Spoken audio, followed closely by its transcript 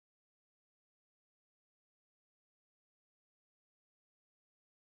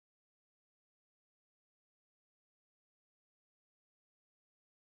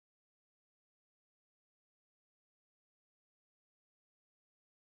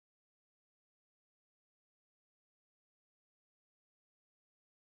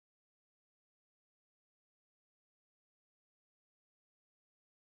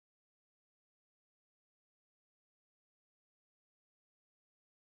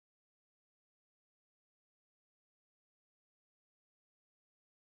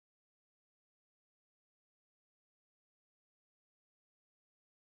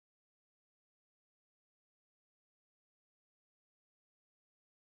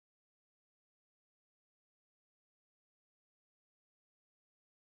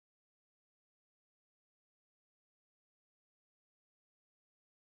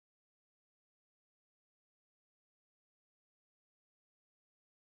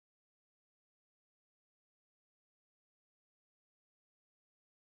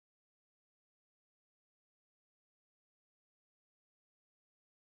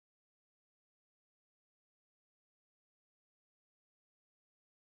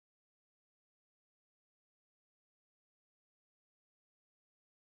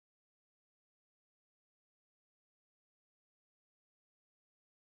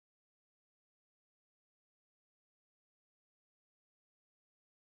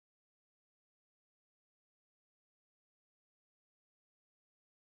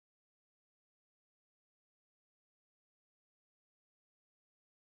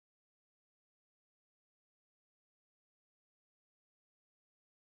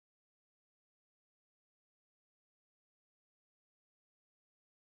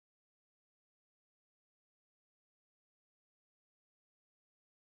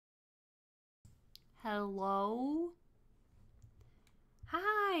Hello?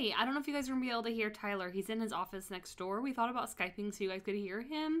 Hi! I don't know if you guys are going to be able to hear Tyler. He's in his office next door. We thought about Skyping so you guys could hear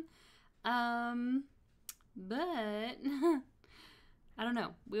him. But I don't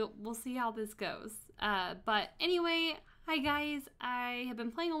know. We'll see how this goes. But anyway, hi guys. I have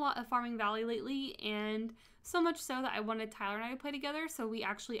been playing a lot of Farming Valley lately, and so much so that I wanted Tyler and I to play together, so we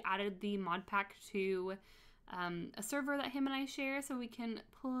actually added the mod pack to a server that him and I share so we can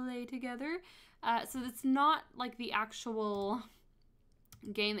play together. So it's not like the actual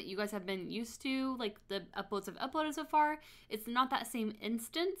game that you guys have been used to, like the uploads I've uploaded so far. It's not that same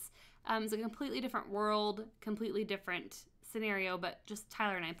instance. It's a completely different world, completely different scenario, but just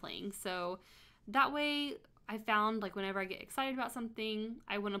Tyler and I playing. So that way I found, like, whenever I get excited about something,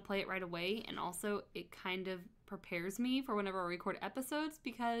 I want to play it right away, and also it kind of prepares me for whenever I record episodes,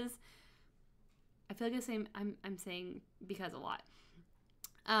 because I feel like I'm saying because a lot.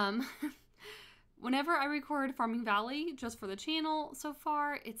 Whenever I record Farming Valley just for the channel so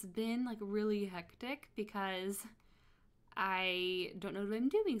far, it's been like really hectic because I don't know what I'm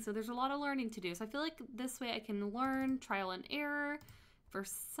doing. So there's a lot of learning to do. So I feel like this way I can learn trial and error. For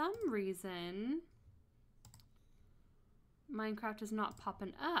some reason, Minecraft is not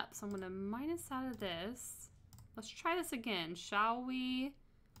popping up. So I'm going to minus out of this. Let's try this again, shall we?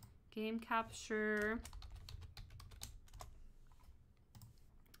 Game capture.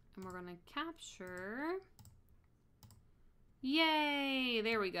 And we're gonna capture. Yay!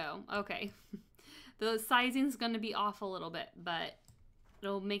 There we go. Okay. The sizing's gonna be off a little bit, but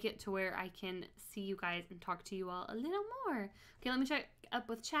it'll make it to where I can see you guys and talk to you all a little more. Okay, let me check up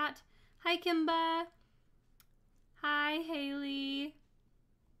with chat. Hi, Kimba. Hi, Haley.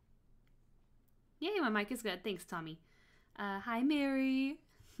 Yay, my mic is good. Thanks, Tommy. Hi, Mary.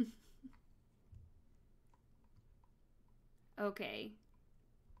 Okay.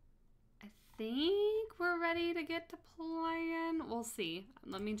 I think we're ready to get to playing. We'll see.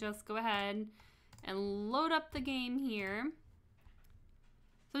 Let me just go ahead and load up the game here.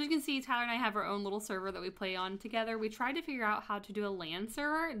 So as you can see, Tyler and I have our own little server that we play on together. We tried to figure out how to do a LAN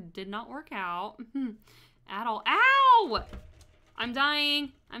server. It did not work out at all. Ow! I'm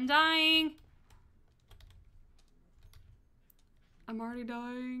dying. I'm dying. I'm already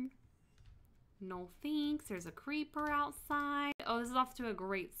dying. No thanks. There's a creeper outside. Oh, this is off to a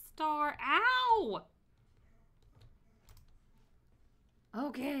great start. Ow!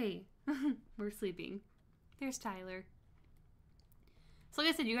 Okay. We're sleeping. There's Tyler. So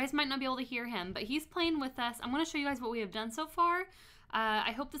like I said, you guys might not be able to hear him, but he's playing with us. I'm going to show you guys what we have done so far.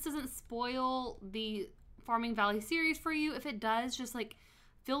 I hope this doesn't spoil the Farming Valley series for you. If it does, just like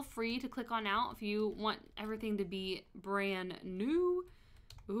feel free to click on out if you want everything to be brand new.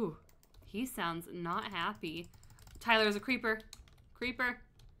 Ooh. He sounds not happy. Tyler's a creeper. Creeper.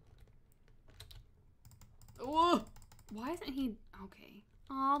 Oh, why isn't he? Okay.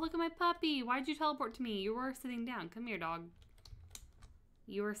 Oh, look at my puppy. Why did you teleport to me? You were sitting down. Come here, dog.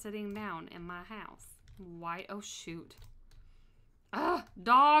 You were sitting down in my house. Why? Oh, shoot. Ah,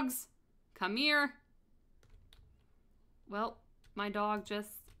 dogs. Come here. Well, my dog just...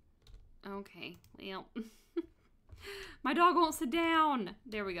 Okay. Well, my dog won't sit down.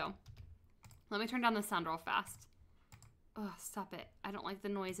 There we go. Let me turn down the sound real fast. Oh, stop it. I don't like the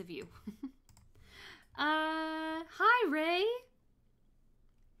noise of you. Hi, Ray.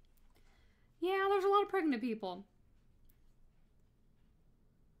 Yeah, there's a lot of pregnant people.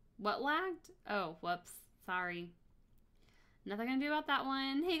 What lagged? Oh, whoops. Sorry. Nothing I can do about that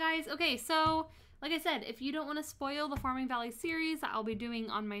one. Hey, guys. Okay, so, like I said, if you don't want to spoil the Farming Valley series that I'll be doing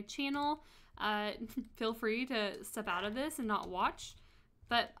on my channel, feel free to step out of this and not watch.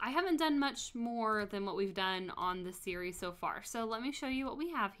 But I haven't done much more than what we've done on this series so far. So let me show you what we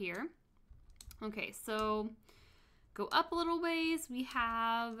have here. Okay, so go up a little ways. We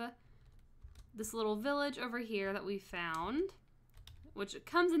have this little village over here that we found, which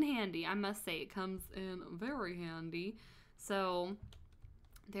comes in handy. I must say, it comes in very handy. So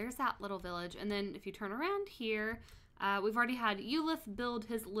there's that little village. And then if you turn around here, we've already had Ulith build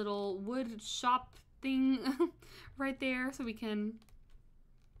his little wood shop thing right there, so we can,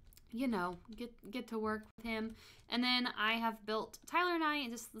 you know, get to work with him. And then I have built, Tyler and I,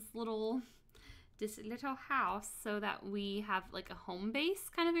 just this little house so that we have like a home base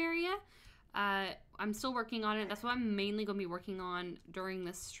kind of area. I'm still working on it. That's what I'm mainly going to be working on during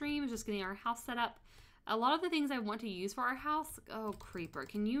this stream, is just getting our house set up. A lot of the things I want to use for our house, oh, creeper,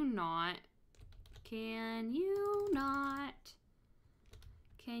 can you not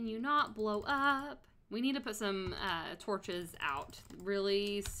blow up? We need to put some torches out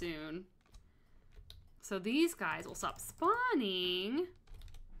really soon, so these guys will stop spawning.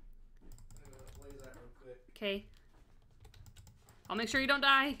 Okay. I'll make sure you don't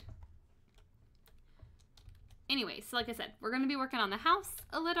die. Anyway, so like I said, we're going to be working on the house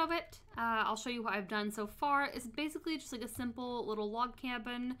a little bit. I'll show you what I've done so far. It's basically just like a simple little log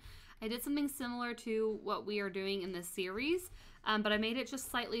cabin. I did something similar to what we are doing in this series, but I made it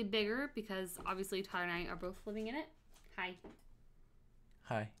just slightly bigger because obviously Tyler and I are both living in it. Hi.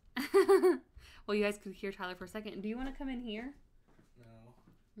 Hi. Well, you guys could hear Tyler for a second. Do you want to come in here?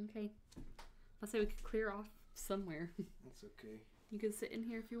 No. Okay. Let's say we could clear off somewhere. That's okay. You could sit in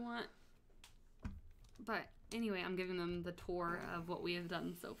here if you want. But anyway, I'm giving them the tour of what we have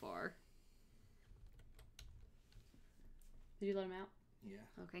done so far. Did you let him out?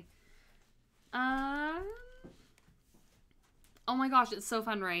 Yeah. Okay. Oh my gosh, it's so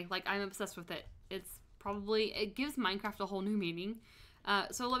fun, Ray. Like, I'm obsessed with it. It gives Minecraft a whole new meaning.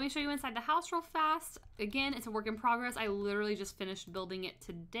 So let me show you inside the house real fast. Again, it's a work in progress. I literally just finished building it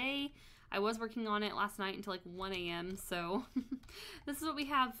today. I was working on it last night until like 1 a.m. So this is what we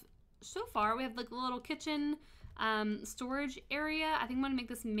have so far. We have like a little kitchen storage area. I think I'm going to make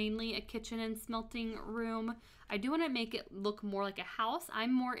this mainly a kitchen and smelting room. I do want to make it look more like a house.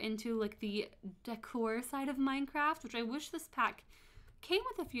 I'm more into like the decor side of Minecraft, which I wish this pack came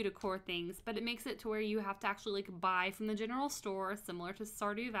with a few decor things, but it makes it to where you have to actually like buy from the general store, similar to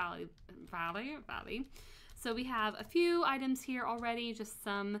Stardew Valley. So we have a few items here already, just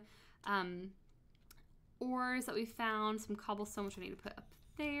some ores that we found, some cobblestone, which I need to put up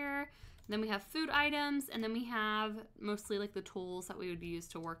there. And then we have food items, and then we have mostly like the tools that we would use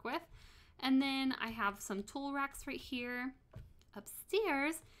to work with. And then I have some tool racks right here.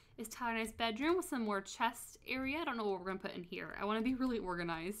 Upstairs is Tyler and I's bedroom with some more chest area. I don't know what we're gonna put in here. I wanna be really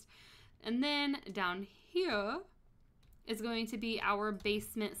organized. And then down here is going to be our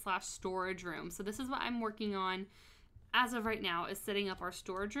basement / storage room. So this is what I'm working on as of right now, is setting up our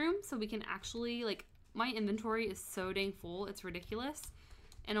storage room so we can actually, like, my inventory is so dang full, it's ridiculous.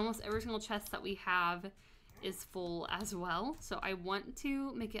 And almost every single chest that we have is full as well. So I want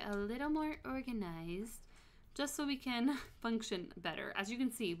to make it a little more organized just so we can function better. As you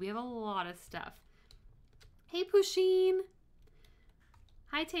can see, we have a lot of stuff. Hey, Pusheen.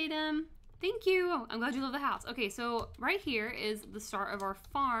 Hi, Tatum. Thank you. I'm glad you love the house. Okay, so right here is the start of our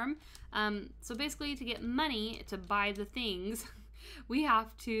farm. So basically, to get money to buy the things, we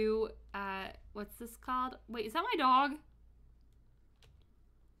have to, what's this called? Wait, is that my dog?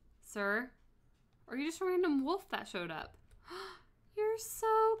 Sir? Or are you just a random wolf that showed up? You're so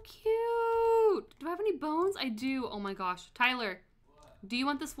cute. Do I have any bones? I do. Oh my gosh. Tyler, what? Do you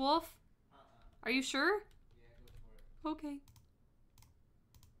want this wolf? Are you sure? Yeah, go for it. Okay.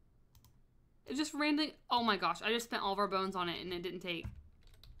 It just randomly, oh my gosh, I just spent all of our bones on it and it didn't take.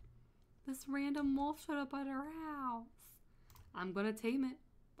 This random wolf showed up at our house. I'm gonna tame it.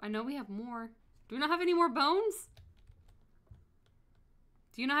 I know we have more. Do we not have any more bones?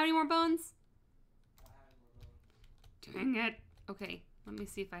 Do you not have any more bones? Dang it. Okay, let me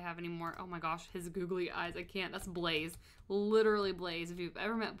see if I have any more. Oh my gosh, his googly eyes. I can't. That's Blaze. Literally Blaze. If you've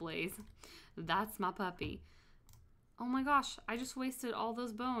ever met Blaze, that's my puppy. Oh my gosh, I just wasted all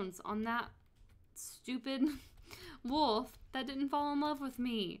those bones on that stupid wolf that didn't fall in love with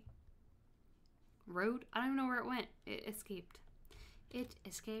me. Road? I don't even know where it went. It escaped. It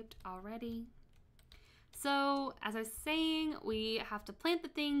escaped already. So, as I was saying, we have to plant the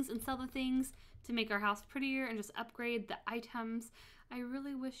things and sell the things to make our house prettier and just upgrade the items. I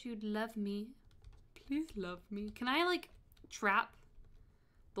really wish you'd love me. Please love me. Can I, like, trap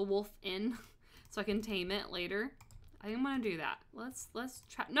the wolf in so I can tame it later? I think I'm gonna do that. Let's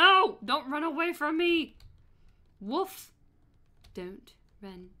trap. No! Don't run away from me! Wolf! Don't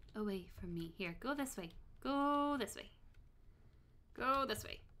run away from me. Here, go this way. Go this way. Go this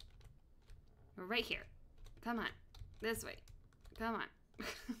way. Right here. Come on. This way. Come on.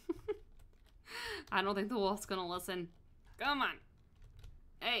 I don't think the wolf's gonna listen. Come on.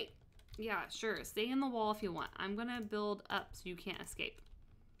 Hey. Yeah, sure. Stay in the wall if you want. I'm gonna build up so you can't escape.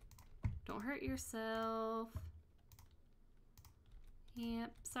 Don't hurt yourself.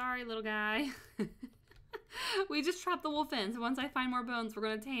 Yep. Sorry, little guy. We just trapped the wolf in. So once I find more bones, we're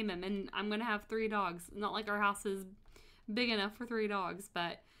gonna tame him. And I'm gonna have 3 dogs. Not like our house is big enough for 3 dogs,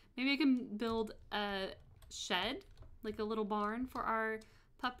 but maybe I can build a shed, like a little barn for our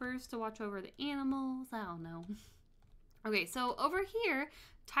puppers to watch over the animals. I don't know. Okay, so over here,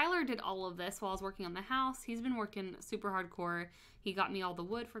 Tyler did all of this while I was working on the house. He's been working super hardcore. He got me all the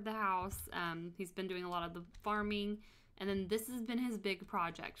wood for the house. He's been doing a lot of the farming. And then this has been his big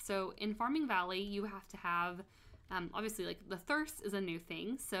project. So in Farming Valley, you have to have, obviously, like the thirst is a new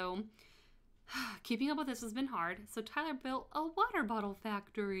thing. So Keeping up with this has been hard, so Tyler built a water bottle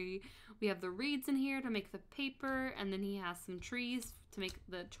factory. We have the reeds in here to make the paper, and then he has some trees to make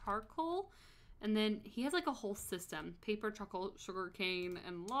the charcoal. And then he has like a whole system. Paper, charcoal, sugar cane,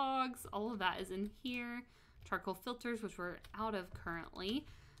 and logs. All of that is in here. Charcoal filters, which we're out of currently.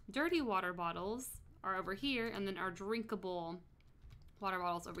 Dirty water bottles are over here, and then our drinkable water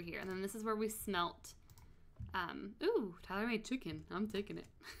bottles over here. And then this is where we smelt. Ooh, Tyler made chicken. I'm taking it.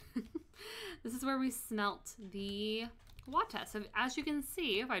 This is where we smelt the water. So as you can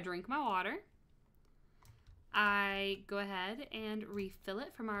see, if I drink my water, I go ahead and refill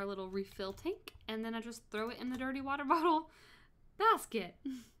it from our little refill tank, and then I just throw it in the dirty water bottle basket.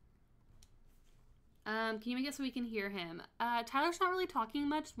 Can you make it so we can hear him? Tyler's not really talking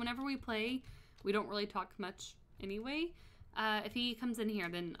much. Whenever we play, we don't really talk much anyway. If he comes in here,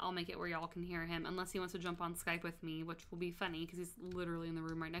 then I'll make it where y'all can hear him, unless he wants to jump on Skype with me, which will be funny because he's literally in the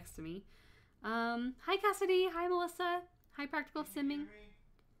room right next to me. Hi Cassidy, hi Melissa, hi Practical Simming.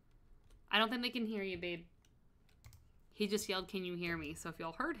 I don't think they can hear you, babe. He just yelled, "Can you hear me?" So if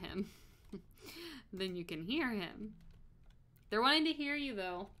y'all heard him, then you can hear him. They're wanting to hear you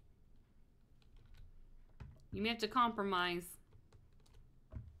though. You may have to compromise.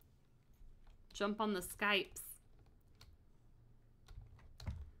 Jump on the Skypes.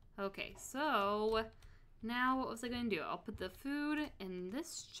 Okay, so now what was I going to do? I'll put the food in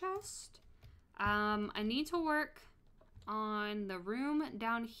this chest. I need to work on the room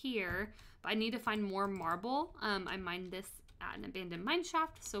down here, but I need to find more marble. I mined this at an abandoned mine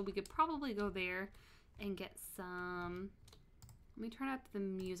shaft, so we could probably go there and get some. Let me turn up the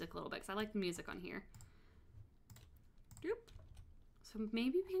music a little bit because I like the music on here. Doop. So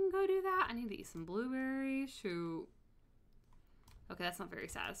maybe we can go do that. I need to eat some blueberries. Shoot. Okay, that's not very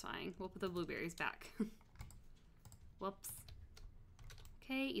satisfying. We'll put the blueberries back. Whoops.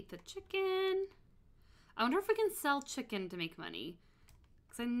 Okay, eat the chicken. I wonder if we can sell chicken to make money.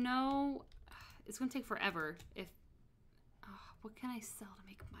 Because I know it's going to take forever. What can I sell to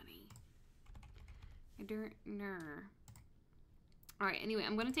make money? I don't know. Alright, anyway,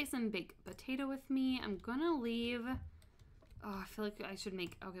 I'm going to take some baked potato with me. I'm going to leave. Oh, I feel like I should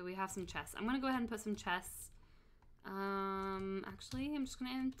make. Okay, we have some chests. I'm going to go ahead and put some chests. Actually, I'm just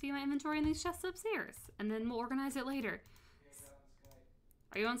going to empty my inventory in these chests upstairs. And then we'll organize it later.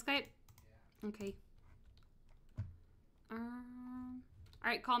 Are you on Skype? Yeah. Okay.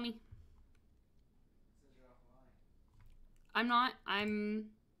 Alright, call me. I'm not. I'm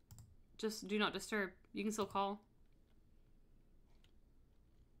just do not disturb. You can still call.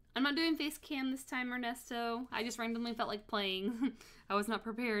 I'm not doing face cam this time, Ernesto. I just randomly felt like playing. I was not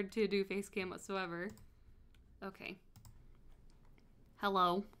prepared to do face cam whatsoever. Okay.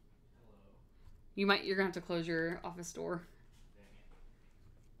 Hello. Hello. You're gonna have to close your office door. Dang it.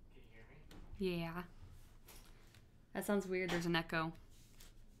 Can you hear me? Yeah. That sounds weird. There's an echo.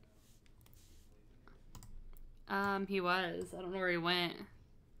 He was. I don't know where he went.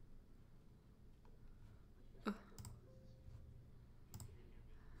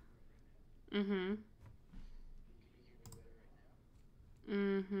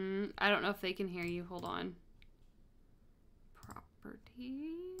 I don't know if they can hear you. Hold on.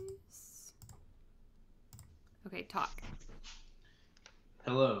 Properties. Okay, talk.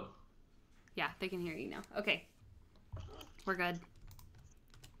 Hello. Yeah, they can hear you now. Okay. We're good.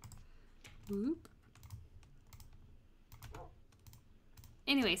 Whoop.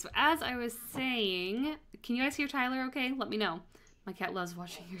 Anyway, so as I was saying, can you guys hear Tyler okay? Let me know. My cat loves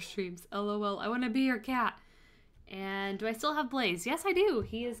watching your streams. LOL, I want to be your cat. And do I still have Blaze? Yes, I do.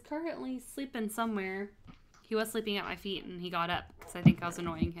 He is currently sleeping somewhere. He was sleeping at my feet and he got up because I think I was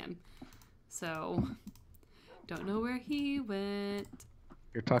annoying him. So, don't know where he went.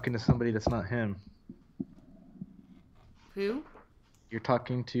 You're talking to somebody that's not him. Who? You're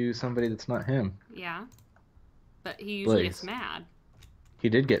talking to somebody that's not him. Yeah. But he usually Blaze. gets mad. He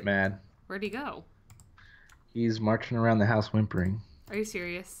did get mad. Where'd he go? He's marching around the house whimpering. Are you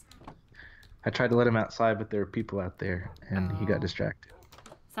serious? I tried to let him outside, but there were people out there, and he got distracted.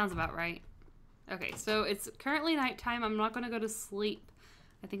 Sounds about right. Okay, so it's currently nighttime. I'm not going to go to sleep.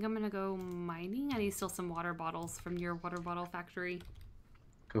 I think I'm going to go mining. I need to steal some water bottles from your water bottle factory.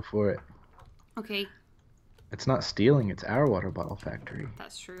 Go for it. Okay. It's not stealing. It's our water bottle factory.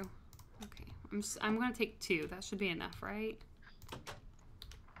 That's true. Okay. I'm going to take 2. That should be enough, right?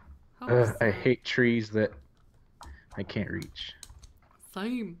 So. I hate trees that I can't reach.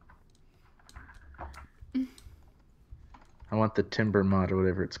 Same. I want the timber mod or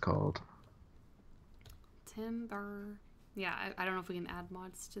whatever it's called. Timber. Yeah, I don't know if we can add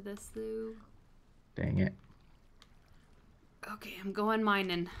mods to this, though. Dang it. Okay, I'm going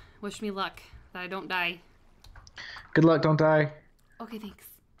mining. Wish me luck. that I don't die. Good luck, don't die. Okay, thanks.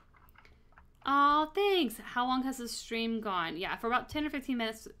 Oh, thanks. How long has this stream gone? Yeah, for about 10 or 15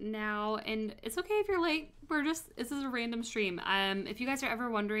 minutes now, and it's okay if you're late. This is a random stream. If you guys are ever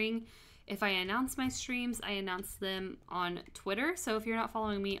wondering if I announce my streams, I announce them on Twitter. So if you're not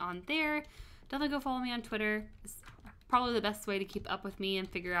following me on there, definitely go follow me on Twitter. It's probably the best way to keep up with me and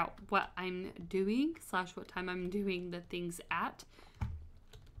figure out what I'm doing / what time I'm doing the things at.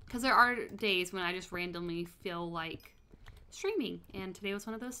 Because there are days when I just randomly feel like streaming, and today was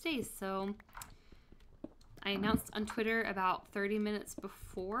one of those days. So I announced on Twitter about 30 minutes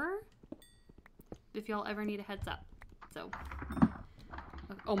before, if y'all ever need a heads up. So,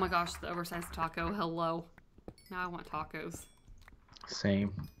 oh my gosh, the oversized taco. Hello. Now I want tacos.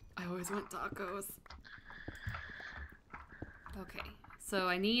 Same. I always want tacos. Okay, so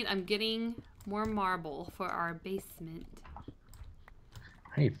I'm getting more marble for our basement.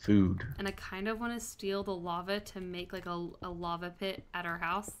 I need food. And I kind of want to steal the lava to make like a lava pit at our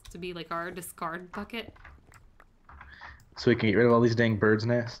house to be like our discard bucket. So we can get rid of all these dang birds'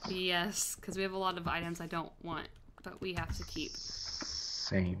 nests? Yes, because we have a lot of items I don't want, but we have to keep.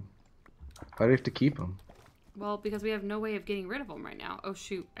 Same. Why do we have to keep them? Well, because we have no way of getting rid of them right now. Oh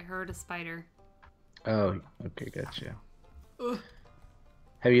shoot, I heard a spider. Oh, okay, gotcha. Ugh.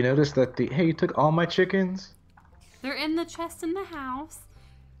 Have you noticed that hey, you took all my chickens? They're in the chest in the house.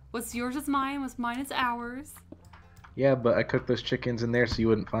 What's yours is mine, what's mine is ours. Yeah, but I cooked those chickens in there so you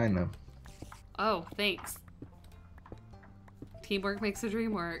wouldn't find them. Oh, thanks. Teamwork makes the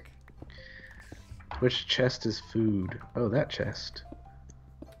dream work. Which chest is food? Oh, that chest.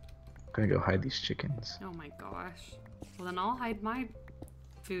 I'm gonna go hide these chickens. Oh my gosh. Well, then I'll hide my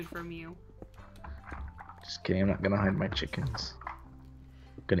food from you. Just kidding, I'm not gonna hide my chickens.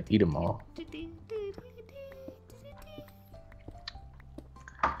 I'm gonna eat them all.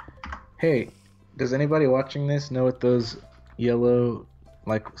 Hey, does anybody watching this know what those yellow,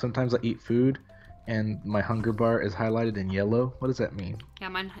 like sometimes I eat food and my hunger bar is highlighted in yellow? What does that mean? Yeah,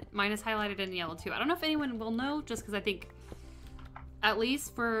 mine is highlighted in yellow too. I don't know if anyone will know, just because I think, at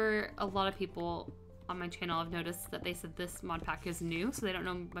least for a lot of people on my channel, I've noticed that they said this mod pack is new, so they don't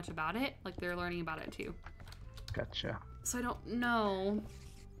know much about it. Like, they're learning about it too. Gotcha. So I don't know.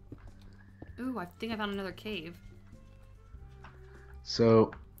 Ooh, I think I found another cave.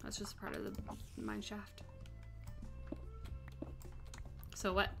 So... That's just part of the mine shaft.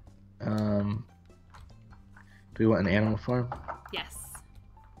 So what? Do we want an animal farm? Yes.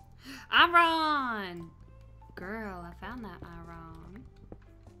 Iron! Girl, I found that iron.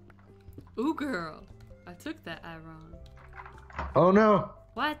 Ooh, girl. I took that iron. Oh no!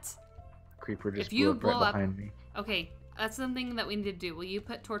 What? Creeper just If you blew up blow right behind me. Okay, that's something that we need to do. Will you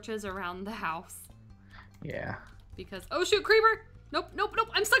put torches around the house? Yeah. Because, oh shoot, creeper! Nope, nope, nope.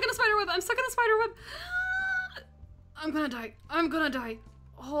 I'm stuck in a spider web. I'm stuck in a spider web. I'm gonna die. I'm gonna die.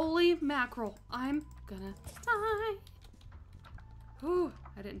 Holy mackerel. I'm gonna die. Ooh,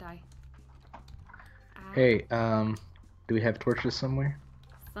 I didn't die. Ow. Hey, do we have torches somewhere?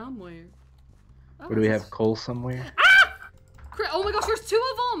 Somewhere. Oh, Or do we have coal somewhere? Ah! Oh my gosh, there's 2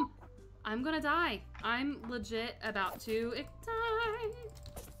 of them. I'm gonna die. I'm legit about to die.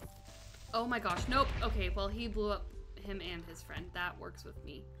 Oh my gosh, nope. Okay, well, he blew up him and his friend. That works with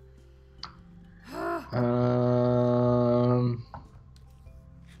me. I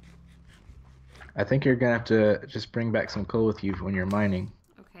think you're gonna have to just bring back some coal with you when you're mining.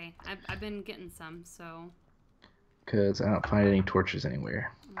 Okay, I've been getting some, so. Because I don't find any torches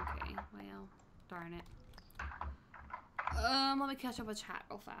anywhere. Okay, well, darn it. Let me catch up with chat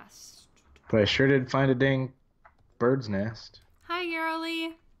real fast. But I sure did find a dang bird's nest. Hi,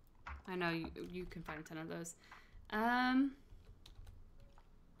 Yarly. I know you can find a ton of those.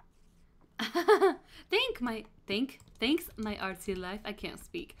 Thanks, my artsy life. I can't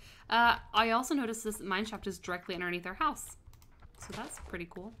speak. I also noticed this mine shaft is directly underneath our house. So that's pretty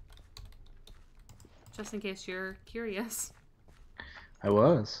cool. Just in case you're curious. I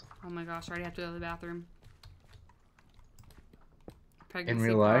was. Oh my gosh, I already have to go to the bathroom. Pregnancy In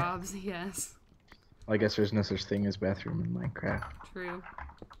real life? probs, yes. Well, I guess there's no such thing as bathroom in Minecraft. True.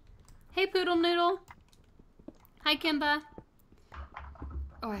 Hey, Poodle Noodle. Hi, Kimba.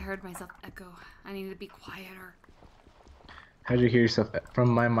 Oh, I heard myself echo. I need to be quieter. How'd you hear yourself from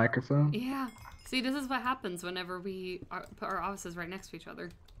my microphone? Yeah. See, this is what happens whenever we put our offices right next to each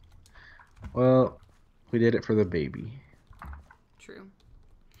other. Well, we did it for the baby. True.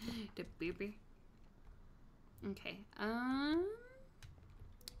 The baby. Okay.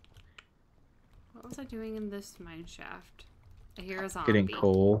 What was I doing in this mine shaft? I hear a zombie. Getting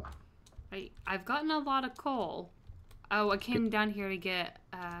coal. I've gotten a lot of coal. Oh, I came down here to get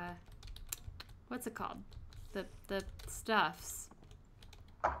what's it called? The stuffs.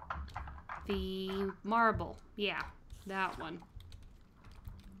 The marble. Yeah, that one.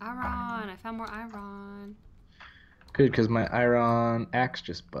 Iron. I found more iron. Good, because my iron axe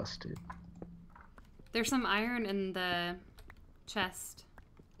just busted. There's some iron in the chest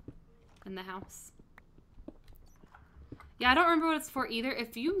in the house. Yeah, I don't remember what it's for either.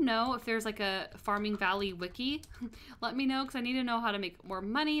 If you know if there's like a Farming Valley wiki, let me know because I need to know how to make more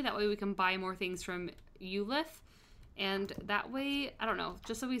money. That way we can buy more things from Ulith. And that way, I don't know,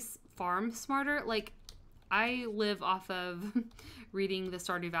 just so we farm smarter. Like, I live off of reading the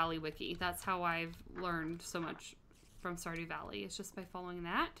Stardew Valley wiki. That's how I've learned so much from Stardew Valley. It's just by following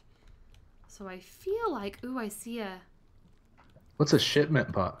that. So I feel like, ooh, I see a... What's a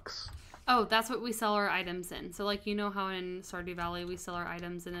shipment box? Oh, that's what we sell our items in. So, like, you know how in Stardew Valley we sell our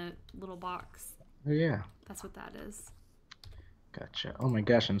items in a little box? Oh, yeah. That's what that is. Gotcha. Oh my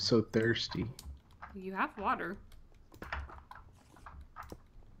gosh, I'm so thirsty. You have water.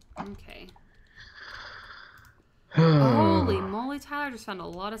 Okay. Holy moly, Tyler just found a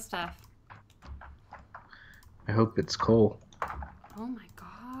lot of stuff. I hope it's coal. Oh my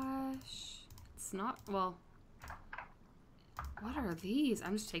gosh. It's not, well... What are these?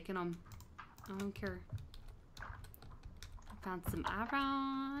 I'm just taking them. I don't care. I found some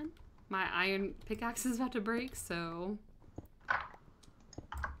iron. My iron pickaxe is about to break, so...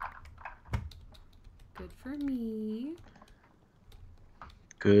 Good for me.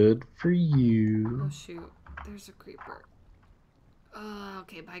 Good for you. Oh shoot. There's a creeper.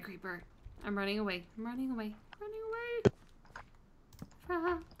 Okay, bye creeper. I'm running away. I'm running away. Running away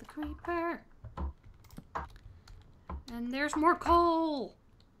from the creeper. And there's more coal.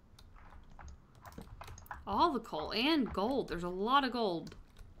 All the coal and gold. There's a lot of gold.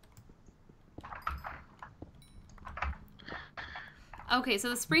 Okay, so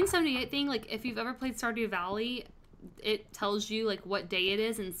the Spring 78 thing, like if you've ever played Stardew Valley, it tells you like what day it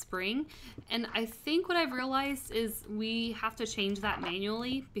is in spring. And I think what I've realized is we have to change that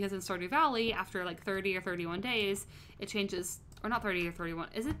manually because in Stardew Valley, after like 30 or 31 days, it changes, or not 30 or 31.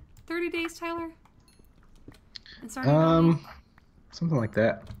 Is it 30 days, Tyler? In Stardew Valley? Something like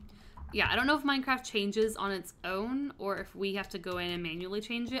that. Yeah, I don't know if Minecraft changes on its own or if we have to go in and manually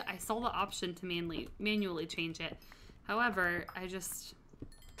change it. I saw the option to manually change it. However, I'm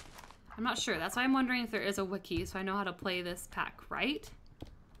not sure. That's why I'm wondering if there is a wiki so I know how to play this pack, right?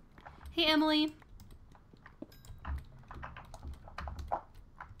 Hey, Emily.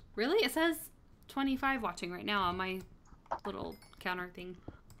 Really? It says 25 watching right now on my little counter thing.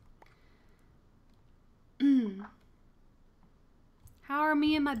 How are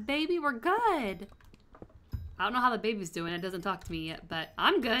me and my baby? We're good. I don't know how the baby's doing. It doesn't talk to me yet, but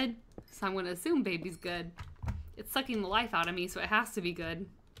I'm good. So I'm going to assume baby's good. It's sucking the life out of me, so it has to be good.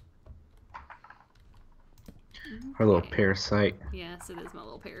 Our little parasite. Yes, it is my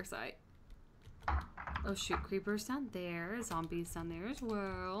little parasite. Oh shoot, creepers down there. Zombies down there as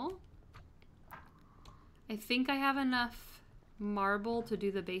well. I think I have enough marble to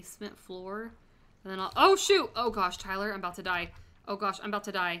do the basement floor. And then I'll... Oh shoot! Oh gosh, Tyler, I'm about to die. Oh gosh, I'm about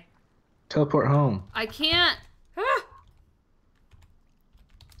to die. Teleport home. I can't! Ah!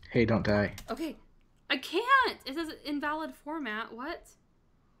 Hey, don't die. Okay. I can't! It says invalid format. What?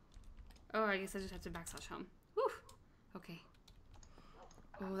 Oh, I guess I just have to backslash home. Whew. Okay.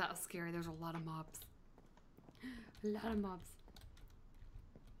 Oh, that was scary. There's a lot of mobs. A lot of mobs.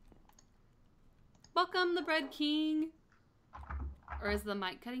 Welcome, the Bread King. Or is the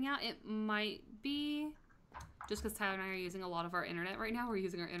mic cutting out? It might be. Just because Tyler and I are using a lot of our internet right now. We're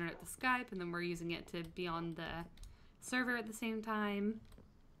using our internet to Skype, and then we're using it to be on the server at the same time.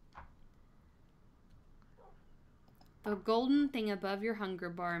 The golden thing above your hunger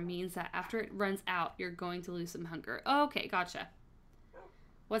bar means that after it runs out, you're going to lose some hunger. Oh, okay, gotcha.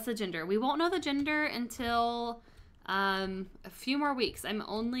 What's the gender? We won't know the gender until a few more weeks. I'm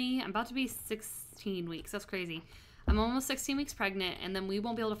about to be 16 weeks. That's crazy. I'm almost 16 weeks pregnant, and then we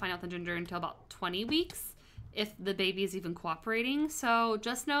won't be able to find out the gender until about 20 weeks if the baby is even cooperating. So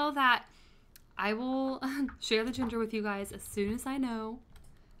just know that I will share the gender with you guys as soon as I know.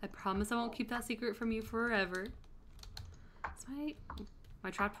 I promise I won't keep that secret from you forever. My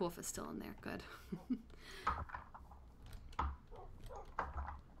trapped wolf is still in there. Good.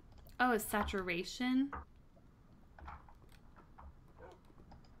 Oh, it's saturation.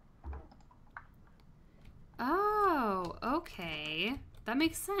 Oh, okay. That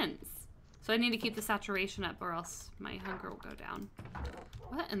makes sense. So I need to keep the saturation up or else my hunger will go down.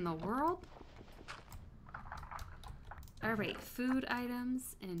 What in the world? All right, food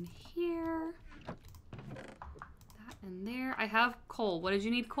items in here. That in there. I have coal. What did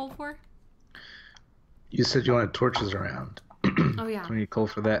you need coal for? You said you wanted torches around. Oh, yeah. So we need coal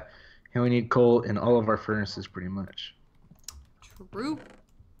for that. And we need coal in all of our furnaces, pretty much. True.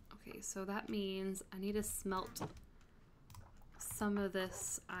 Okay, so that means I need to smelt some of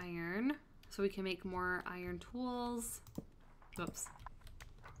this iron so we can make more iron tools. Oops.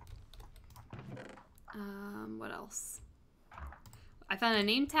 What else? I found a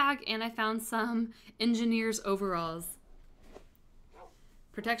name tag and I found some engineer's overalls.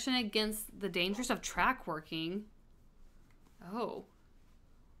 Protection against the dangers of track working. Oh.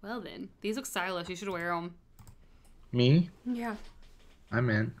 Well then. These look stylish. You should wear them. Me? Yeah. I'm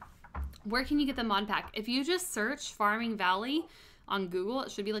in. Where can you get the mod pack? If you just search Farming Valley on Google,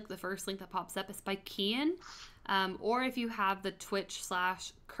 it should be like the first link that pops up. It's by Kian. Or if you have the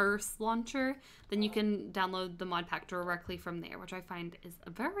Twitch/Curse launcher, then you can download the mod pack directly from there, which I find is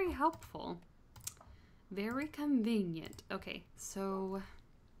very helpful. Very convenient. Okay, so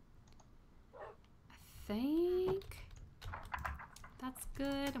I think that's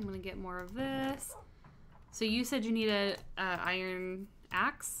good. I'm gonna get more of this. So you said you need a iron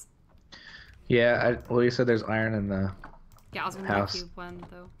axe? Yeah, well, you said there's iron in the Yeah, I was gonna house. make you one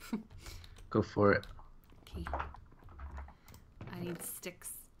though. Go for it. Okay. I need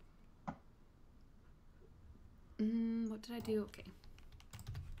sticks. What did I do? Okay.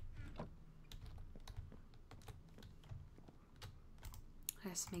 I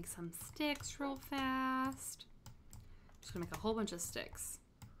just make some sticks real fast. Just gonna make a whole bunch of sticks.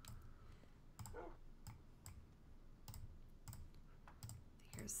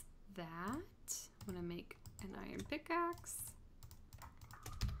 Here's that. I'm gonna make an iron pickaxe.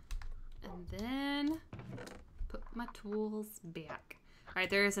 And then put my tools back. All right,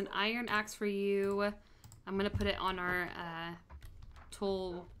 there's an iron axe for you. I'm gonna put it on our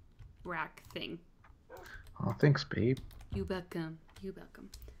tool rack thing. Oh, thanks, babe. You welcome. You welcome.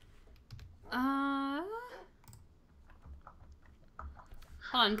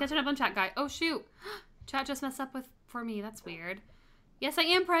 Hold on, I'm catching up on chat, guy. Oh shoot, chat just messed up for me. That's weird. Yes, I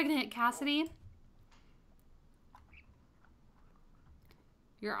am pregnant, Cassidy.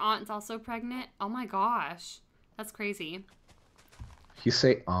 Your aunt's also pregnant? Oh my gosh. That's crazy. You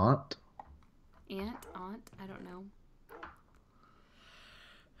say aunt? Aunt? I don't know.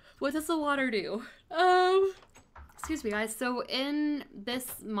 What does the water do? Excuse me, guys. So in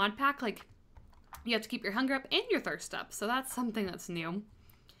this mod pack, like, you have to keep your hunger up and your thirst up. So that's something that's new.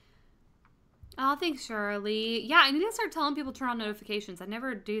 Oh, thanks, Shirley. Yeah, I need to start telling people to turn on notifications. I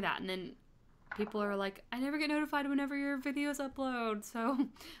never do that. And then people are like, I never get notified whenever your videos upload. So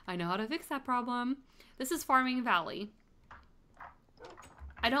I know how to fix that problem. This is Farming Valley.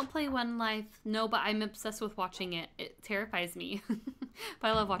 I don't play One Life. No, but I'm obsessed with watching it. It terrifies me. But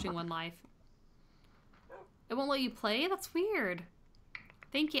I love watching One Life. It won't let you play? That's weird.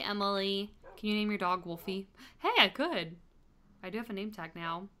 Thank you, Emily. Can you name your dog Wolfie? Hey, I could. I do have a name tag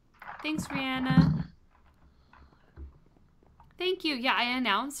now. Thanks, Rihanna. Thank you. Yeah, I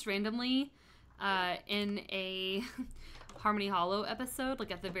announced randomly in a Harmony Hollow episode,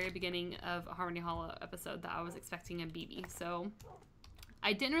 like at the very beginning of a Harmony Hollow episode, that I was expecting a baby. So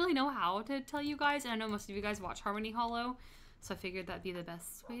I didn't really know how to tell you guys, and I know most of you guys watch Harmony Hollow, so I figured that'd be the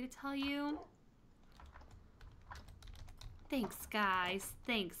best way to tell you. Thanks, guys.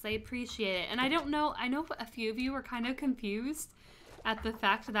 Thanks. I appreciate it. And I don't know, I know a few of you were kind of confused at the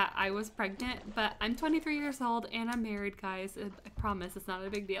fact that I was pregnant, but I'm 23 years old and I'm married, guys. I promise it's not a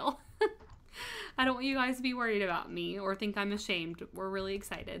big deal. I don't want you guys to be worried about me or think I'm ashamed. We're really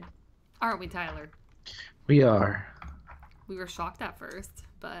excited. Aren't we, Tyler? We are. We were shocked at first,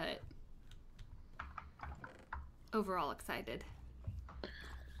 but overall excited.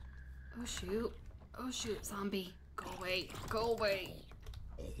 Oh, shoot. Oh, shoot, zombie. Go away. Go away.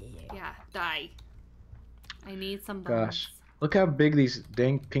 Yeah, die. I need some bones. Gosh. Look how big these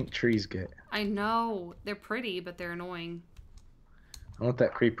dang pink trees get. I know. They're pretty, but they're annoying. I want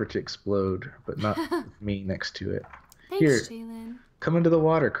that creeper to explode, but not with me next to it. Thanks, Here, Jalen. come into the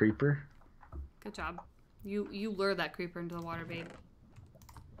water, creeper. Good job. You lure that creeper into the water, babe.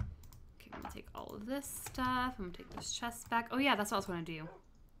 Okay, I'm gonna take all of this stuff. I'm gonna take this chest back. Oh yeah, that's what I was gonna do.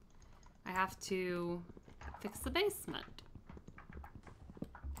 I have to fix the basement.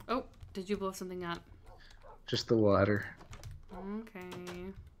 Oh, did you blow something up? Just the water.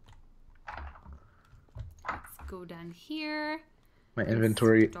 Okay. Let's go down here. My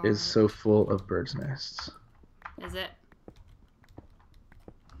inventory is so full of birds' nests. Is it?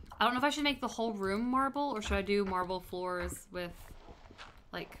 I don't know if I should make the whole room marble or should I do marble floors with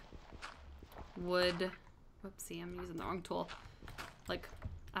like wood. Whoopsie, I'm using the wrong tool. Like,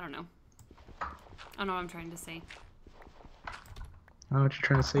 I don't know. I don't know what I'm trying to say. I don't know what you're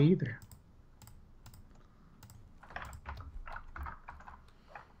trying to say either.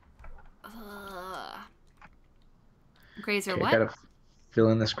 Grazer Okay, I what? gotta fill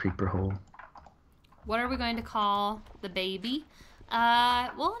in this creeper hole. What are we going to call the baby?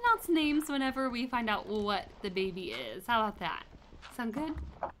 We'll announce names whenever we find out what the baby is. How about that? Sound good?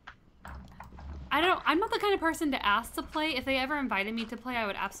 I'm not the kind of person to ask to play. If they ever invited me to play, I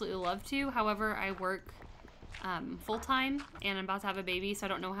would absolutely love to. However, I work full-time and I'm about to have a baby, so I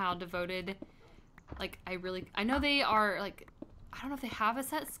don't know how devoted, like, I know they are, like, I don't know if they have a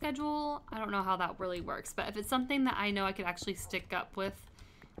set schedule. I don't know how that really works, but if it's something that I know I could actually stick up with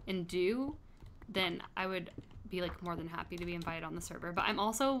and do, then I would be, like, more than happy to be invited on the server. But I'm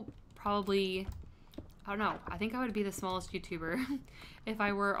also probably, I don't know, I think I would be the smallest YouTuber if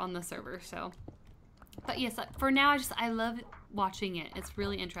I were on the server, so. But yes, for now, I love watching it. It's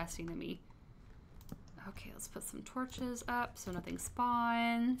really interesting to me. Okay, let's put some torches up so nothing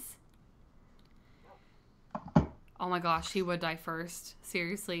spawns. Oh my gosh, he would die first.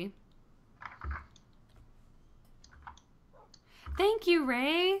 Seriously. Thank you,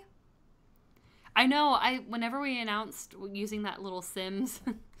 Ray. I know, whenever we announced using that little Sims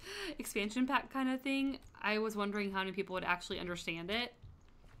expansion pack kind of thing, I was wondering how many people would actually understand it.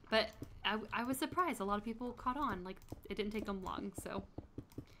 But I was surprised. A lot of people caught on. Like, it didn't take them long, so.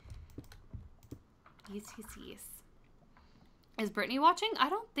 Yes. Is Brittany watching? I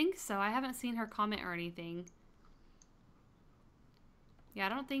don't think so. I haven't seen her comment or anything. Yeah, I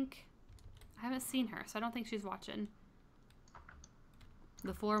haven't seen her, so I don't think she's watching.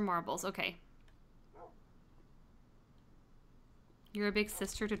 The floor marbles. Okay. You're a big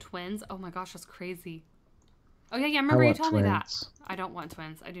sister to twins? Oh my gosh, that's crazy. Oh yeah, I remember you told me that. I don't want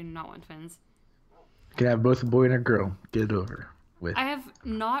twins. I do not want twins. You can have both a boy and a girl. Get it over with. I have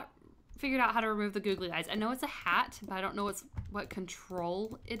not figured out how to remove the googly eyes. I know it's a hat, but I don't know what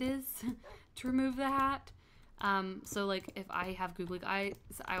control it is to remove the hat. So like if I have googly eyes,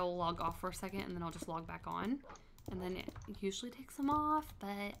 I will log off for a second and then I'll just log back on. And then it usually takes them off, but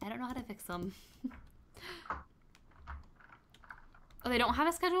I don't know how to fix them. Oh, they don't have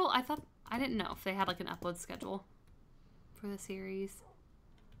a schedule? I didn't know if they had like an upload schedule for the series.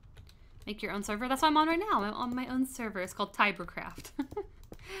 Make your own server. That's what I'm on right now. I'm on my own server. It's called Tibercraft.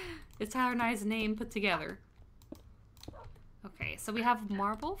 It's Tyler and I's name put together. Okay, so we have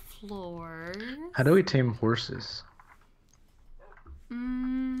marble floors. How do we tame horses? I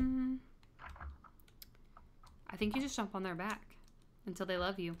think you just jump on their back until they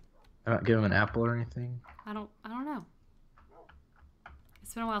love you. I don't give them an apple or anything? I don't know.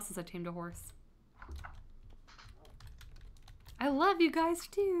 It's been a while since I tamed a horse. I love you guys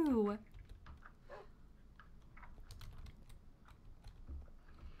too.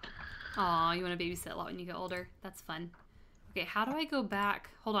 Aw, you want to babysit a lot when you get older. That's fun. Okay, how do I go back?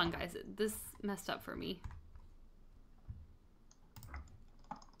 Hold on, guys. This messed up for me.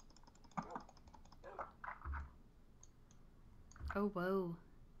 Oh, whoa.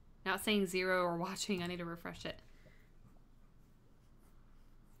 Now it's saying 0 or watching. I need to refresh it.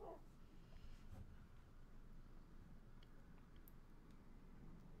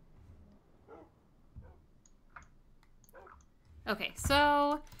 Okay,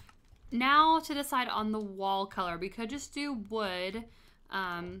 so now to decide on the wall color. We could just do wood,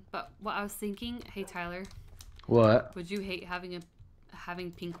 but what I was thinking, hey Tyler. What? Would you hate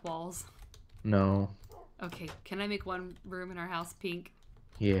having pink walls? No. Okay, can I make one room in our house pink?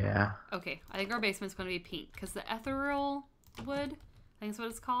 Yeah. Okay, I think our basement's going to be pink because the ethereal wood, I think is what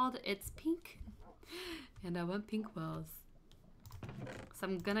it's called, it's pink. And I want pink walls. So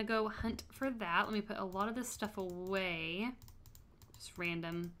I'm going to go hunt for that. Let me put a lot of this stuff away. Just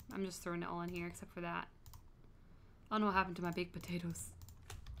random. I'm just throwing it all in here except for that. I don't know what happened to my baked potatoes.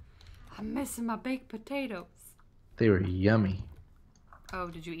 I'm missing my baked potatoes. They were yummy. Oh,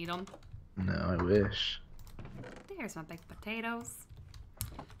 did you eat them? No, I wish. There's my baked potatoes.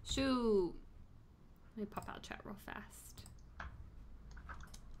 Shoot. Let me pop out chat real fast.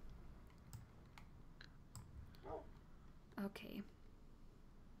 Okay.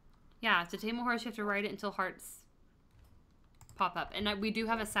 Yeah, to tame a horse, you have to ride it until hearts pop up. And we do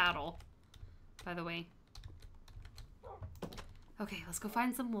have a saddle, by the way. Okay, let's go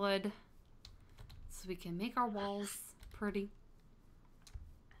find some wood so we can make our walls pretty.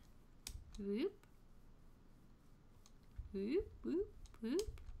 Whoop. Whoop, whoop,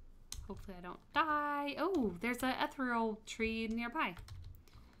 whoop. Hopefully I don't die. Oh, there's an ethereal tree nearby.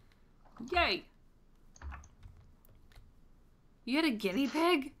 Yay! You had a guinea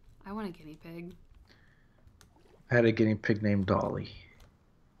pig? I want a guinea pig. I had a guinea pig named Dolly.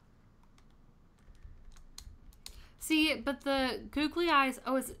 See, but the googly eyes,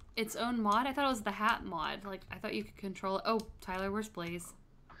 oh, it's its own mod? I thought it was the hat mod. Like, I thought you could control it. Oh, Tyler, where's Blaze?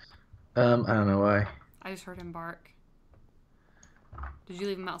 I don't know why. I just heard him bark. Did you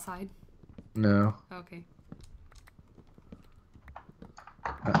leave them outside? No, Okay.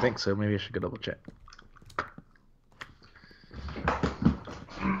 I think so. Maybe I should go double check.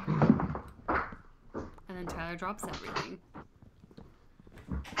 And then Tyler drops everything.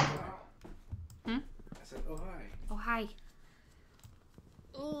 Hmm? I said, oh hi. Oh, hi.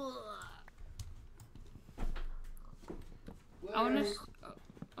 Ugh. I want to...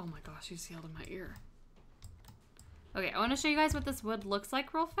 Oh my gosh, you just yelled in my ear. Okay, I want to show you guys what this wood looks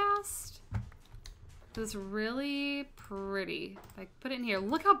like real fast. It's really pretty. If I put it in here,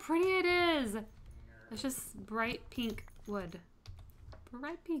 look how pretty it is. It's just bright pink wood.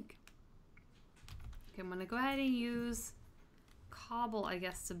 Bright pink. Okay, I'm going to go ahead and use cobble, I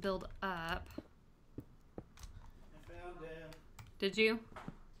guess, to build up. I found him. Did you?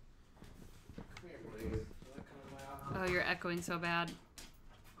 Come here, please. Oh, you're echoing so bad.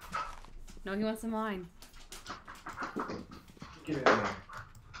 No, he wants some mine. Get in there.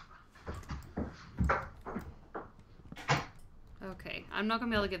 Okay, I'm not gonna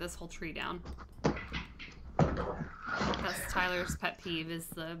be able to get this whole tree down. That's Tyler's pet peeve, is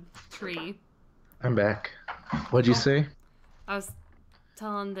the tree. I'm back. What'd you say? I was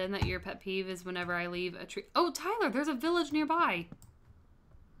telling them that your pet peeve is whenever I leave a tree. Oh, Tyler, there's a village nearby.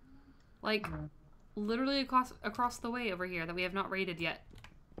 Like, literally across the way over here that we have not raided yet.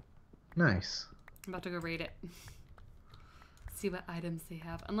 Nice. I'm about to go raid it. See what items they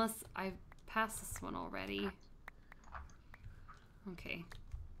have. Unless I've passed this one already. Okay.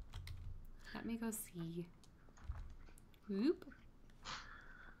 Let me go see. Whoop.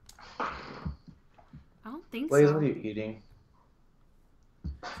 I don't think Blaze, so. what are you eating?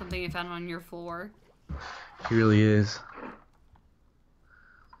 Something you found on your floor. He really is.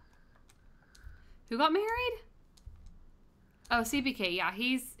 Who got married? Oh, CBK. Yeah,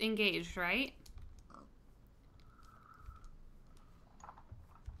 he's engaged, right?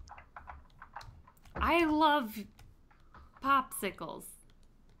 I love popsicles.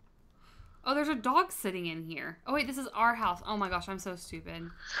 Oh, there's a dog sitting in here. Oh, wait, this is our house. Oh my gosh, I'm so stupid.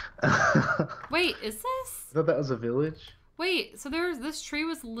 Wait, is this? I thought that was a village. Wait, so this tree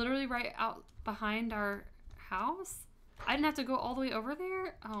was literally right out behind our house? I didn't have to go all the way over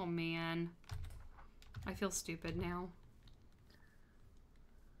there? Oh, man. I feel stupid now.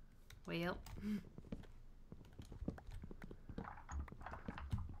 Well.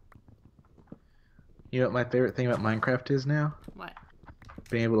 You know what my favorite thing about Minecraft is now? What?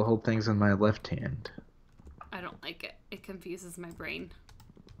 Being able to hold things in my left hand. I don't like it. It confuses my brain.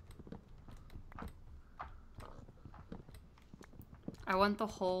 I want the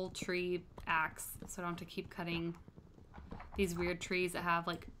whole tree axe so I don't have to keep cutting these weird trees that have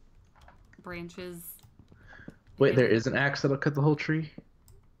like branches. Wait, there is an axe that'll cut the whole tree?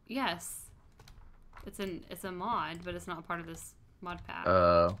 Yes. It's a mod, but it's not part of this mod pack.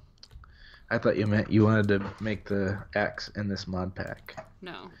 I thought you meant you wanted to make the axe in this mod pack.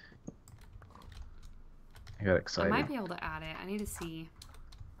 No. I got I excited. might be able to add it. I need to see.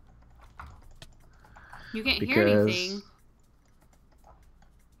 You can't hear Because- anything.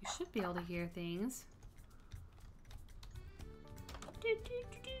 You should be able to hear things.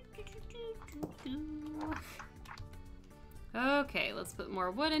 Okay, let's put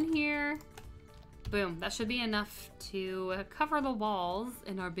more wood in here. Boom, that should be enough to cover the walls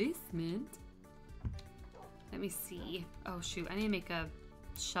in our basement. Let me see. Oh shoot, I need to make a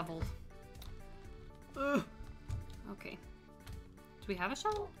shovel. Ugh. Okay. Do we have a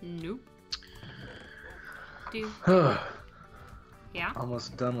shovel? Nope. Yeah?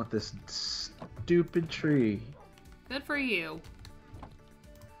 Almost done with this stupid tree. Good for you.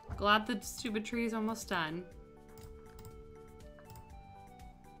 Glad the stupid tree is almost done.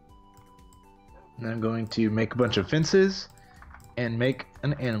 And I'm going to make a bunch of fences and make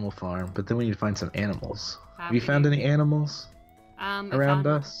an animal farm. But then we need to find some animals. Have you found any animals around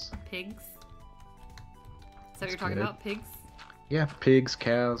us? Pigs. Is that what you're talking good. about? Pigs? Yeah, pigs,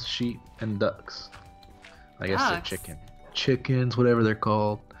 cows, sheep, and ducks. I guess they're Ducks? chickens, whatever they're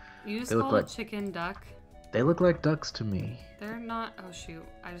called. You just They look called like- it chicken duck. They look like ducks to me. They're not. Oh shoot!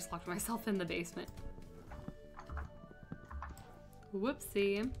 I just locked myself in the basement.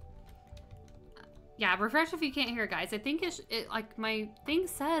 Whoopsie. Yeah, refresh if you can't hear, guys. I think it like my thing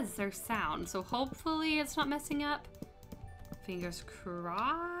says there's sound, so hopefully it's not messing up. Fingers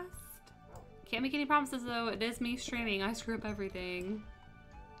crossed. Can't make any promises though. It is me streaming. I screw up everything.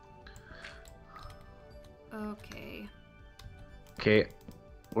 Okay. Okay,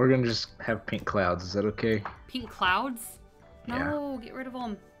 we're gonna just have pink clouds. Is that okay? Pink clouds? No, Yeah. get rid of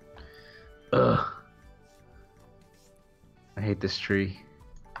them. Ugh. I hate this tree.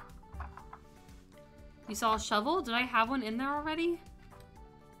 You saw a shovel? Did I have one in there already?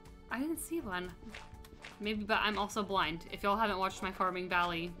 I didn't see one. Maybe, but I'm also blind. If y'all haven't watched my Farming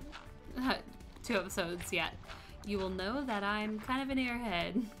Valley 2 episodes yet, you will know that I'm kind of an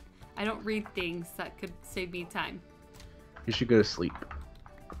airhead. I don't read things that could save me time. You should go to sleep.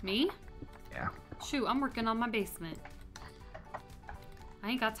 Me? Yeah. Shoot, I'm working on my basement. I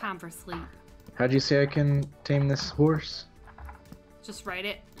ain't got time for sleep. How'd you say I can tame this horse? Just ride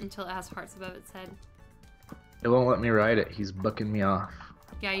it until it has parts above its head. It won't let me ride it. He's bucking me off.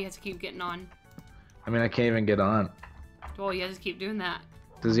 Yeah, you have to keep getting on. I mean, I can't even get on. Well, you have to keep doing that.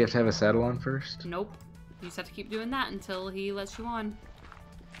 Does he have to have a saddle on first? Nope. You just have to keep doing that until he lets you on.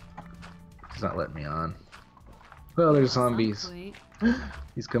 He's not letting me on. Well, there's zombies.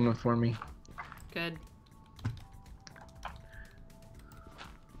 He's coming for me. Good.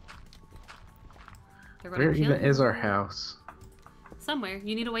 Where even is our house? Somewhere.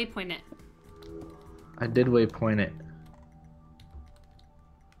 You need to waypoint it. I did waypoint it.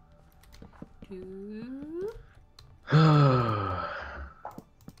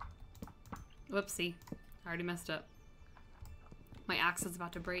 Whoopsie. I already messed up. My axe is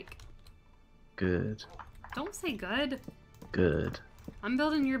about to break. Good. Don't say good. Good. I'm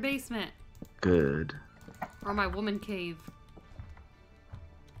building your basement. Good. Or my woman cave.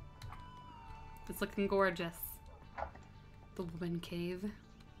 It's looking gorgeous. The woman cave.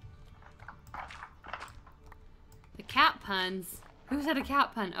 The cat puns. Who said a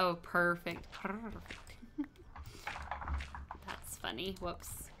cat pun? Oh, perfect. Perfect. That's funny.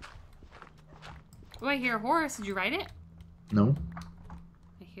 Whoops. Oh, I hear a horse. Did you ride it? No.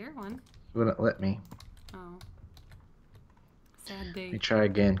 I hear one. He wouldn't let me. Oh. Sad day. Let me try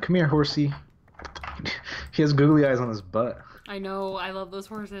again. Come here, horsey. He has googly eyes on his butt. I know. I love those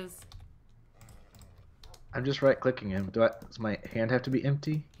horses. I'm just right-clicking him. Does my hand have to be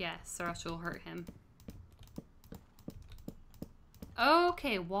empty? Yes, or else you'll hurt him.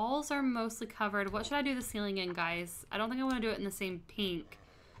 Okay, walls are mostly covered. What should I do the ceiling in, guys? I don't think I want to do it in the same pink.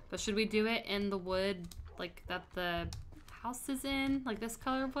 But should we do it in the wood, like, that the house is in? Like this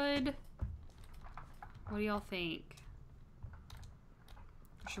color wood? What do y'all think?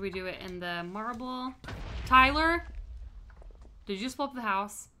 Or should we do it in the marble? Tyler? Did you just blow up the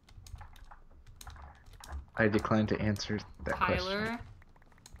house? I decline to answer that question. Tyler?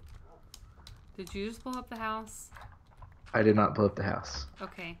 Did you just blow up the house? I did not blow up the house.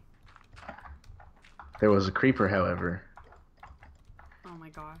 Okay. There was a creeper, however, Oh my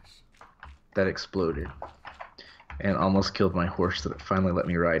gosh. that exploded and almost killed my horse that finally let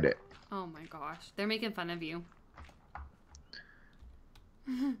me ride it. Oh my gosh. They're making fun of you.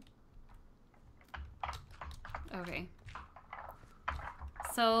 Okay.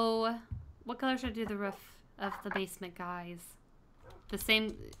 So, what color should I do the roof of the basement, guys? The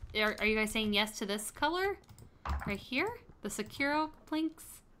same... Are you guys saying yes to this color? Right here? The Securo planks?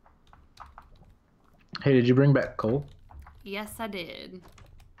 Hey, did you bring back coal? Yes, I did.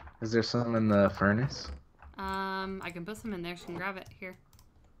 Is there some in the furnace? I can put some in there so you can grab it. Here.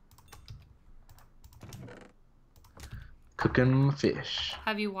 Cooking fish.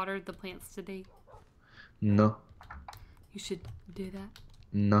 Have you watered the plants today? No. You should do that.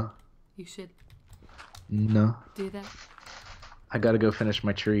 No. You should No. do that. I gotta go finish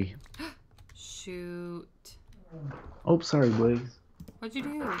my tree. Shoot. Oh, sorry, Blaze. What'd you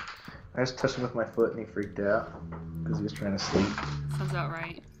do? I just touched him with my foot and he freaked out because he was trying to sleep. Sounds about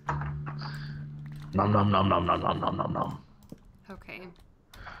right. Nom nom nom nom nom nom nom nom nom. Okay.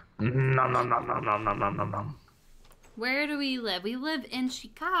 Nom nom nom nom nom nom nom nom nom. Where do we live? We live in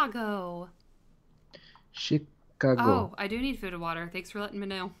Chicago. Chicago. Oh, I do need food and water. Thanks for letting me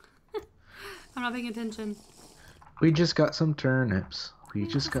know. I'm not paying attention. We just got some turnips. We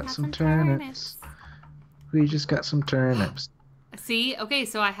just got some turnips. We just got some turnips. See? Okay,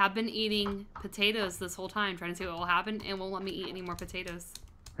 so I have been eating potatoes this whole time, trying to see what will happen, and won't let me eat any more potatoes.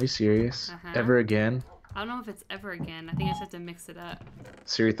 Are you serious? Uh-huh. Ever again? I don't know if it's ever again. I think I just have to mix it up.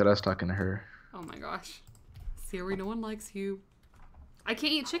 Siri thought I was talking to her. Oh my gosh. Siri, no one likes you. I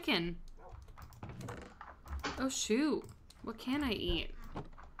can't eat chicken. Oh shoot. What can I eat?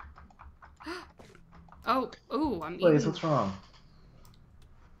 Oh, I'm eating. Blaze, what's wrong?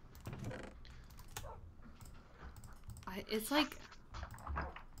 It's like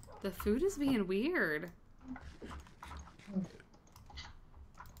the food is being weird.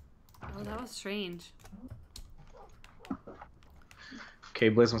 Oh, that was strange. Okay,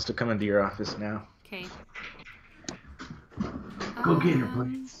 Blaze wants to come into your office now. Okay. Go get her,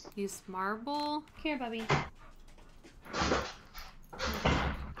 Blaze. Use marble. Here, Bubby.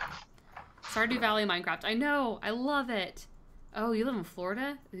 Stardew Valley Minecraft. I know. I love it. Oh, you live in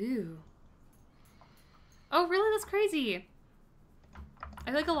Florida? Ooh. Oh, really? That's crazy.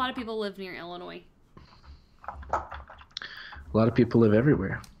 feel like a lot of people live near Illinois. A lot of people live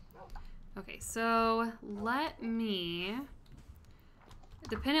everywhere. Okay, so let me...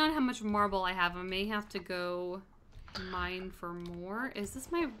 Depending on how much marble I have, I may have to go mine for more. Is this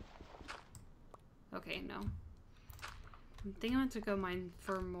my... Okay, no. I'm thinking I have to go mine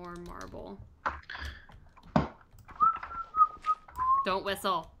for more marble. Don't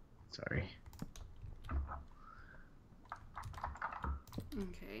whistle. Sorry.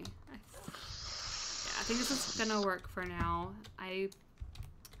 Okay. I think this is gonna work for now.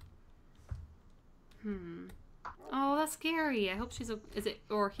 Oh, that's scary. I hope she's... Is it...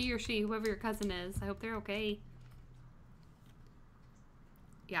 Or he or she, whoever your cousin is. I hope they're okay.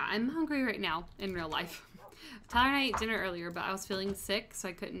 Yeah, I'm hungry right now in real life. Tyler and I ate dinner earlier, but I was feeling sick, so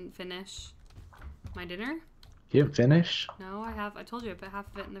I couldn't finish my dinner. You didn't finish? No, I have. I told you I put half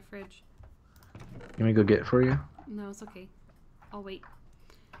of it in the fridge. You want me to go get it for you? No, it's okay. I'll wait.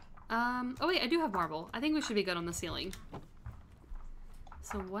 Oh wait, I do have marble. I think we should be good on the ceiling.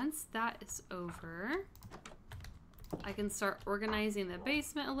 So once that is over, I can start organizing the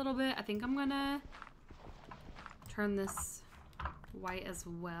basement a little bit. I think I'm gonna turn this white as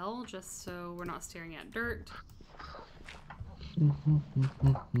well, just so we're not staring at dirt.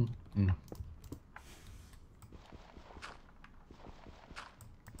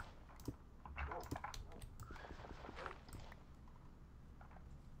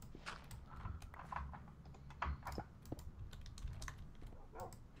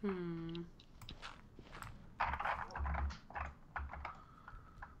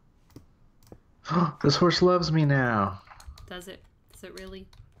 This horse loves me now. Does it? Does it really?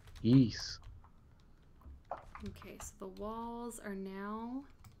 Yes. Okay, so the walls are now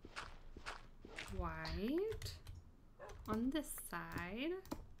white on this side.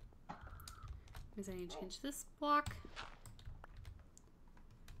 Because I need to change this block.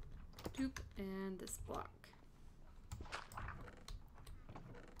 Doop, and this block.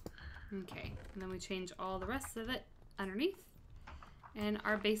 Okay, and then we change all the rest of it underneath. And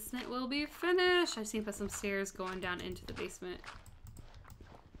our basement will be finished. I just need to put some stairs going down into the basement.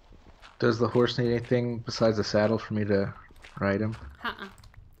 Does the horse need anything besides a saddle for me to ride him? Uh-uh.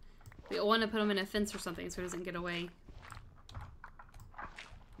 We want to put him in a fence or something so he doesn't get away.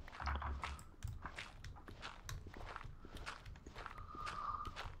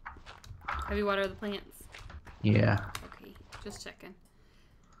 Have you watered the plants? Yeah. Okay, just checking.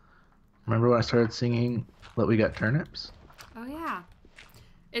 Remember when I started singing But We Got Turnips? Oh yeah.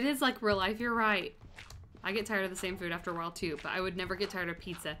 It is like real life, you're right. I get tired of the same food after a while too, but I would never get tired of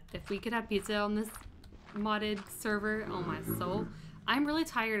pizza. If we could have pizza on this modded server, oh my soul. I'm really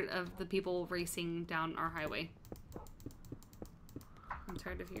tired of the people racing down our highway. I'm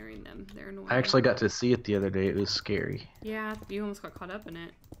tired of hearing them. They're annoying. I actually got to see it the other day. It was scary. Yeah, you almost got caught up in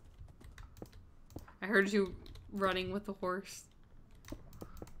it. I heard you running with the horse.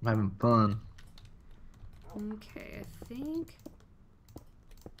 I'm having fun. Okay, I think...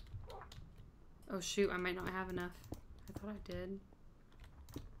 Oh shoot, I might not have enough. I thought I did.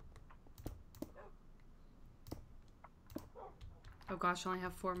 Oh gosh, I only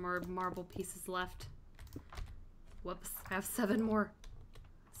have 4 more marble pieces left. Whoops, I have 7 more.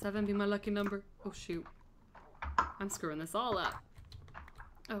 7 be my lucky number. Oh shoot. I'm screwing this all up.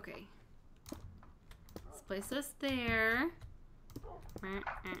 Okay. Let's place this there.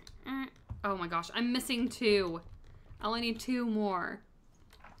 Oh my gosh, I'm missing 2. I only need 2 more.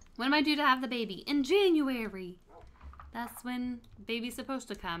 When am I due to have the baby? In January. That's when baby's supposed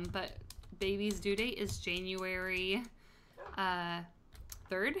to come, but baby's due date is January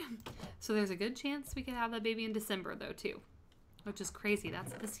 3rd. So there's a good chance we could have that baby in December though too, which is crazy.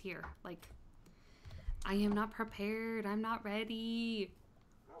 That's this year. Like, I am not prepared. I'm not ready.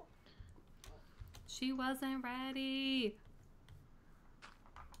 She wasn't ready.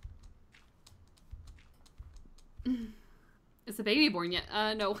 Is the baby born yet?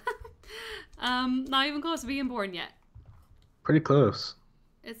 No. Not even close to being born yet. Pretty close.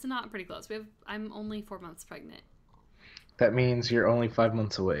 It's not pretty close. I'm only 4 months pregnant. That means you're only 5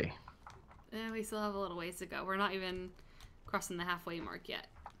 months away. We still have a little ways to go. We're not even crossing the halfway mark yet.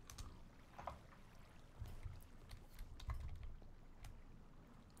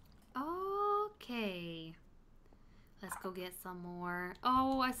 Okay. Let's go get some more.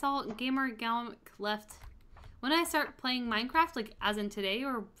 Oh, I saw Gamer Gallic left. When I start playing Minecraft, like as in today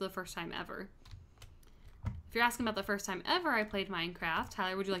or the first time ever? If you're asking about the first time ever I played Minecraft,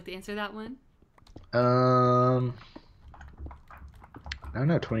 Tyler, would you like to answer that one? I don't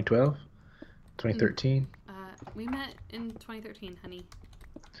know, 2012? 2013? We met in 2013, honey.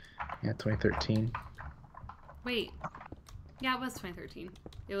 Yeah, 2013. Wait. Yeah, it was 2013.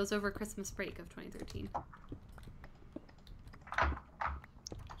 It was over Christmas break of 2013.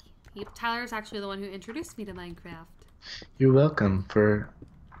 Tyler's actually the one who introduced me to Minecraft. You're welcome for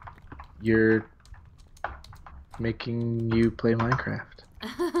your making you play Minecraft.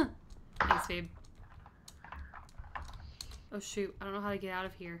 Thanks, babe. Oh shoot, I don't know how to get out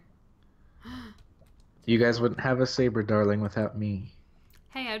of here. You guys wouldn't have a saber, darling, without me.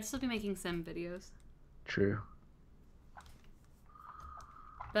 Hey, I'd still be making sim videos. True.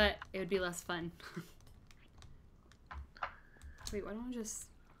 But it would be less fun. Wait, why don't I just...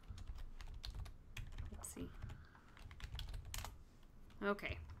 Let's see.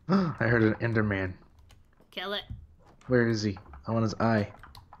 Okay. I heard an Enderman. Kill it. Where is he? I want his eye.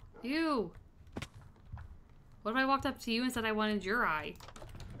 Ew. What if I walked up to you and said I wanted your eye?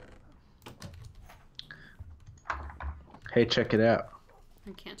 Hey, check it out.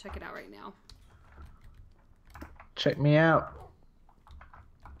 I can't check it out right now. Check me out.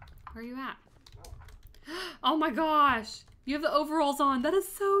 Where are you at? Oh my gosh! You have the overalls on. That is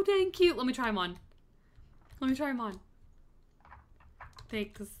so dang cute. Let me try them on. Let me try them on.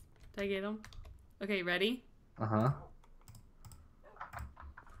 Thanks. Did I get them? Okay, ready? Uh-huh.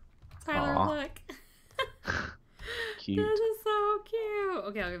 Tyler, Aw. look. Cute. This is so cute.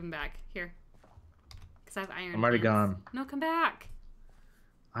 Okay, I'll give them back. Here. Because I have iron I'm already pants. gone. No, come back.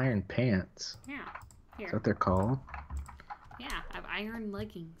 Iron pants. Yeah. Is Here. that what they're called? Yeah, I have iron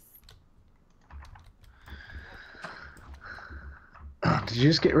leggings. Did you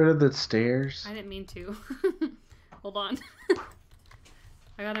just get rid of the stairs? I didn't mean to. Hold on.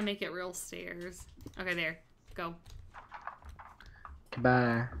 I gotta make it real stairs. Okay, there. Go.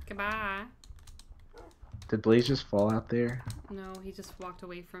 Goodbye. Goodbye. Did Blaze just fall out there? No, he just walked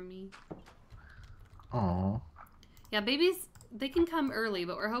away from me. Aw. Yeah, babies, they can come early,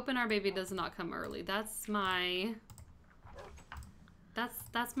 but we're hoping our baby does not come early. That's my...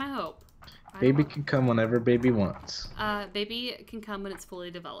 That's my hope. Baby can come whenever baby wants. Baby can come when it's fully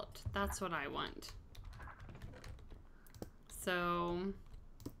developed. That's what I want. So...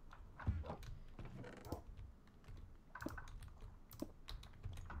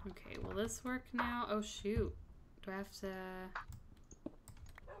 Okay, will this work now? Oh shoot. Do I have to...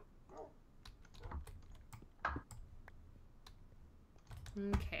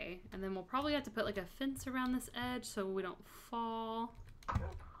 Okay, and then we'll probably have to put like a fence around this edge so we don't fall.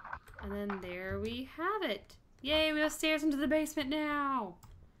 And then there we have it. Yay, we have stairs into the basement now.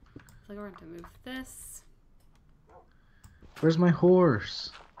 So we're going to move this. Where's my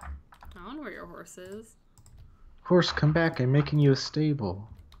horse? I don't know where your horse is. Horse, come back. I'm making you a stable.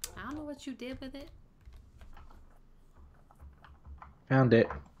 I don't know what you did with it. Found it.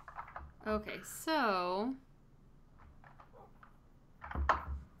 Okay, so...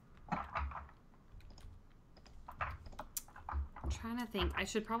 I'm trying to think. I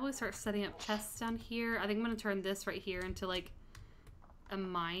should probably start setting up chests down here. I think I'm going to turn this right here into like a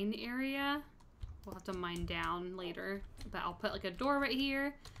mine area. We'll have to mine down later. But I'll put like a door right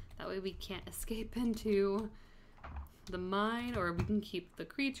here. That way we can't escape into the mine, or we can keep the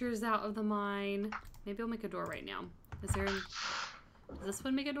creatures out of the mine. Maybe I'll make a door right now. Is there... Does this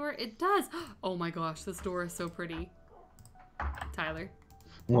one make a door? It does! Oh my gosh, this door is so pretty. Tyler.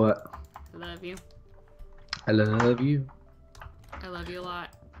 What? I love you. I love you. I love you a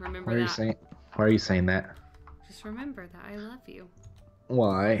lot. Remember Why are that. you saying? Why are you saying that? Just remember that I love you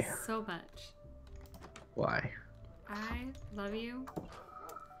Why? so much. Why? I love you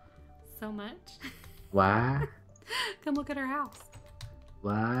so much. Why? Come look at our house.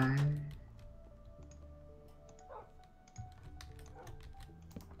 Why?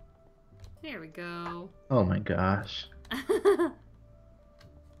 There we go. Oh my gosh.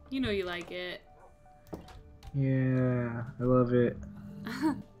 You know you like it. Yeah, I love it.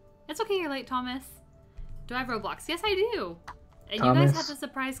 It's okay you're late, Thomas. Do I have Roblox? Yes, I do. And Thomas? you guys have a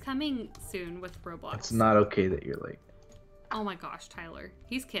surprise coming soon with Roblox. It's not okay that you're late. Oh my gosh, Tyler.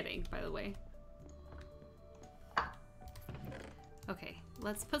 He's kidding, by the way. Okay,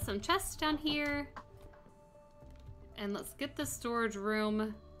 let's put some chests down here. And let's get the storage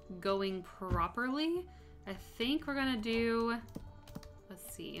room going properly. I think we're gonna do...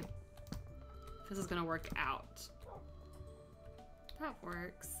 Let's see if this is gonna work out. That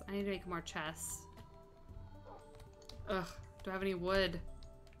works. I need to make more chests. Ugh, do I have any wood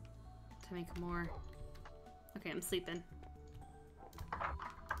to make more? Okay, I'm sleeping.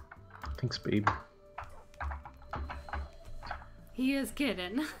 Thanks, babe. He is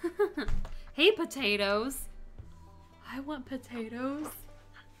kidding. Hey, potatoes. I want potatoes.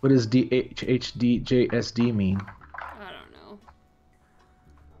 What does DHHDJSD mean? I don't know.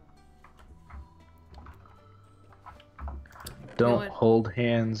 Don't hold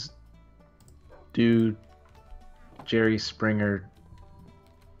hands. Do Jerry Springer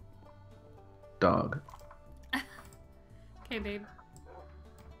dog. Okay, babe.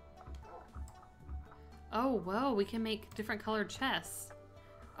 Oh, whoa, we can make different colored chests.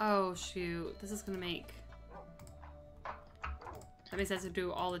 Oh, shoot. This is gonna make... That makes sense to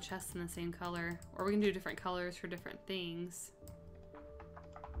do all the chests in the same color. Or we can do different colors for different things.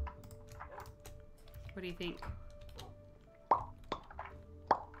 What do you think?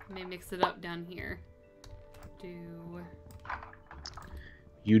 I may mix it up down here.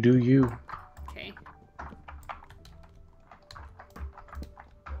 You do you. Okay.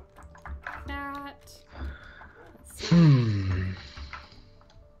 That. Let's see.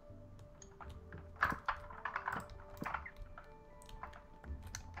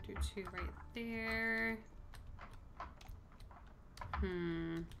 Do 2 right there.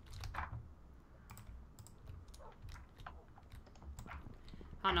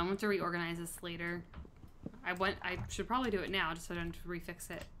 I don't know, I'm going to reorganize this later. I should probably do it now just so I don't have to refix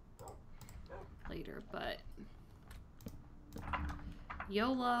it later, but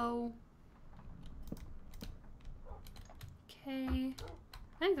YOLO. Okay.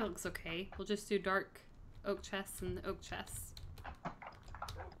 I think that looks okay. We'll just do dark oak chests and oak chests.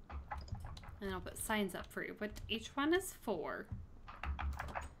 And I'll put signs up for you, but each one is 4.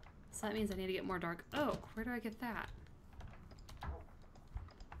 So that means I need to get more dark oak. Where do I get that?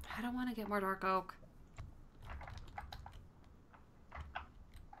 I don't want to get more dark oak.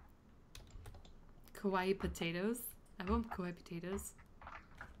 Kawaii potatoes? I want kawaii potatoes.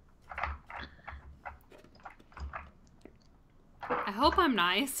 I hope I'm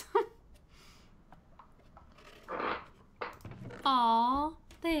nice. Aw,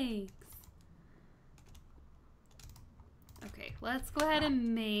 thanks. Okay, let's go ahead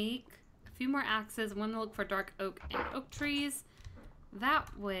and make a few more axes. I'm going to look for dark oak and oak trees.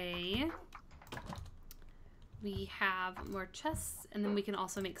 That way we have more chests, and then we can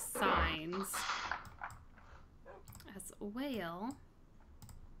also make signs as well.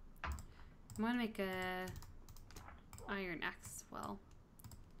 I'm going to make a iron axe as well.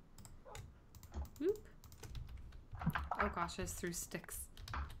 Oop. Oh gosh, I just threw sticks.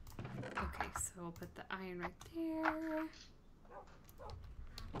 Okay, so we'll put the iron right there.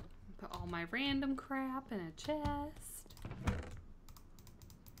 Put all my random crap in a chest.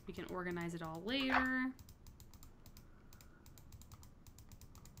 We can organize it all later.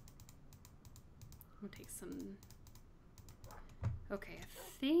 We'll take some... Okay, I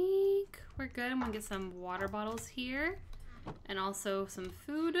think we're good. I'm gonna get some water bottles here. And also some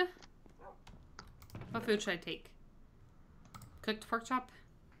food. What food should I take? Cooked pork chop?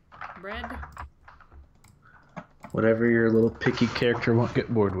 Bread? Whatever your little picky character won't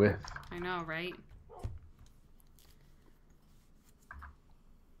get bored with. I know, right?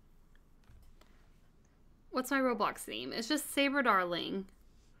 What's my Roblox theme? It's just Saber Darling.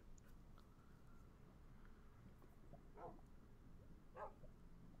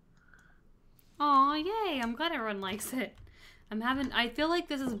 Aw, yay! I'm glad everyone likes it. I feel like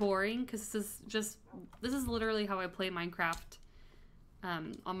this is boring because this is literally how I play Minecraft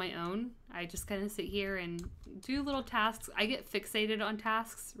on my own. I just kind of sit here and do little tasks. I get fixated on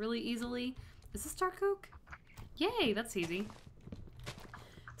tasks really easily. Is this dark oak? Yay, that's easy.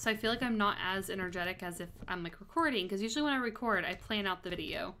 So I feel like I'm not as energetic as if I'm like recording, because usually when I record, I plan out the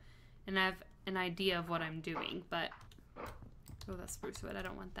video and I have an idea of what I'm doing, but, oh, that's spruce wood, I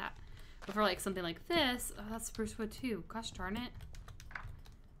don't want that. But for like something like this, oh, that's spruce wood too. Gosh darn it.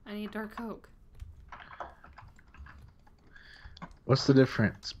 I need dark oak. What's the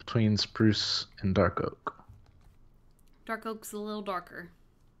difference between spruce and dark oak? Dark oak's a little darker.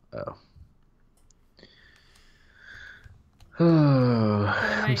 Oh. Oh,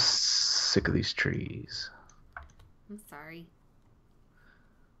 I'm sick of these trees. I'm sorry.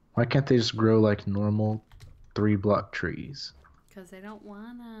 Why can't they just grow like normal 3-block trees? Because they don't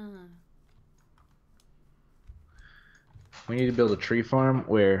wanna. We need to build a tree farm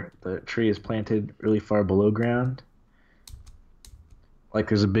where the tree is planted really far below ground. Like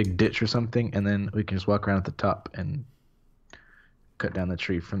there's a big ditch or something, and then we can just walk around at the top and cut down the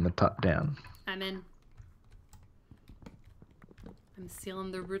tree from the top down. I'm in. I'm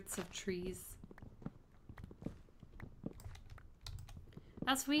sealing the roots of trees.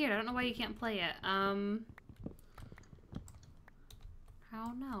 That's weird. I don't know why you can't play it. I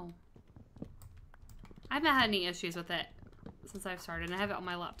don't know. I haven't had any issues with it since I've started. And I have it on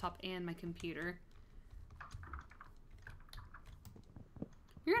my laptop and my computer.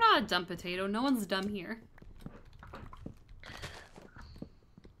 You're not a dumb potato. No one's dumb here.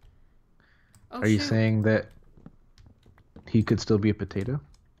 Oh, Are you saying that he could still be a potato.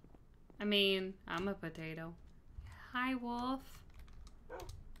 I mean, I'm a potato. Hi, Wolf.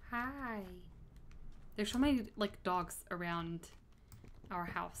 Hi. There's so many, like, dogs around our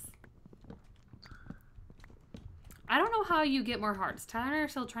house. I don't know how you get more hearts. Tyler and I are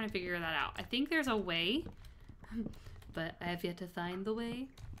still trying to figure that out. I think there's a way, but I have yet to find the way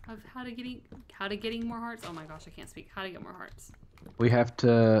of how to getting more hearts. Oh my gosh, I can't speak. How to get more hearts. We have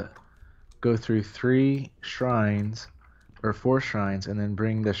to go through 3 shrines or 4 shrines and then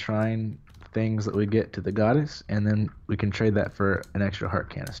bring the shrine things that we get to the goddess, and then we can trade that for an extra heart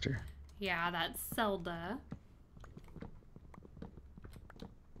canister. Yeah, that's Zelda.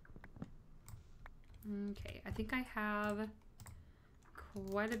 Okay, I think I have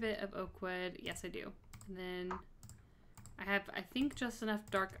quite a bit of oak wood. Yes, I do. And then I have, I think, just enough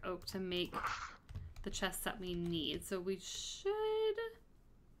dark oak to make the chests that we need. So we should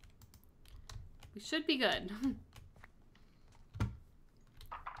be good.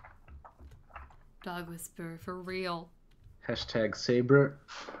 Dog whisperer, for real. Hashtag Saber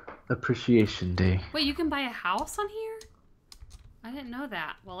Appreciation Day. Wait, you can buy a house on here? I didn't know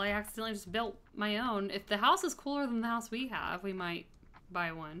that. Well, I accidentally just built my own. If the house is cooler than the house we have, we might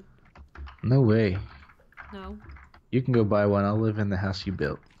buy one. No way. No? You can go buy one. I'll live in the house you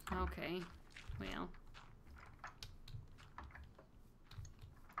built. Okay. Well.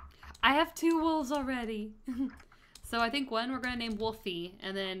 I have 2 wolves already. So I think one we're going to name Wolfie,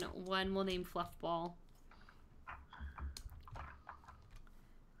 and then one we'll name Fluffball.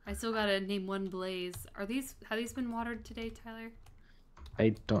 I still got to name one Blaze. Have these been watered today, Tyler?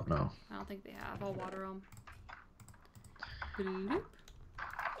 I don't know. I don't think they have. I'll water them. Bloop.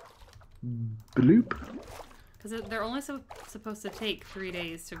 Bloop. Because they're only supposed to take 3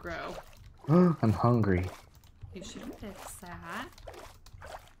 days to grow. I'm hungry. You should fix that.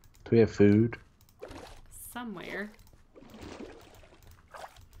 Do we have food? Somewhere.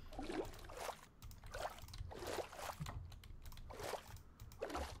 Okay.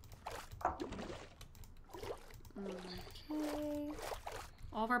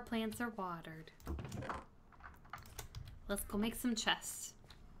 All of our plants are watered. Let's go make some chests.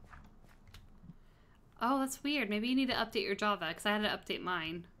 Oh, that's weird. Maybe you need to update your Java, because I had to update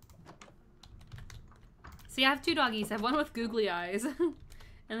mine. See, I have 2 doggies. I have one with googly eyes.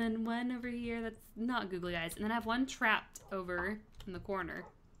 And then one over here that's not googly eyes. And then I have one trapped over in the corner.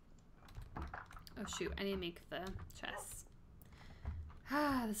 Oh shoot, I need to make the chests.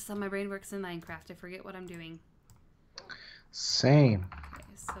 Ah, this is how my brain works in Minecraft. I forget what I'm doing. Same. Okay,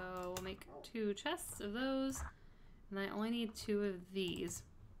 so we'll make 2 chests of those. And I only need 2 of these.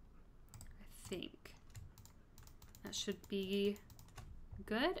 I think. That should be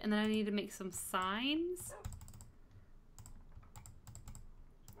good. And then I need to make some signs.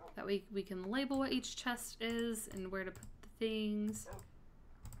 That we can label what each chest is and where to put the things.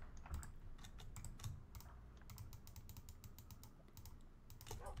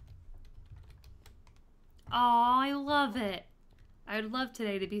 Oh, I love it. I would love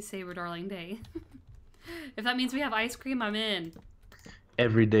today to be Saber Darling Day. If that means we have ice cream, I'm in.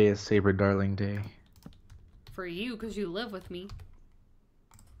 Every day is Saber Darling Day. For you, because you live with me.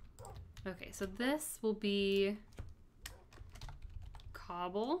 Okay, so this will be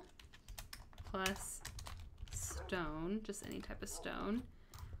cobble plus stone, just any type of stone.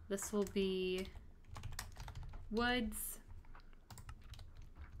 This will be woods.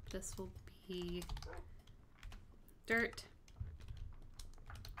 This will be dirt.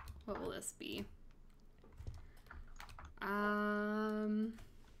 What will this be?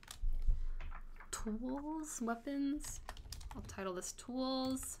 Tools, weapons. I'll title this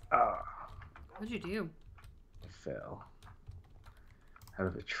tools. What'd you do? I fell out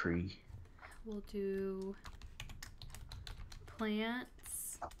of a tree. We'll do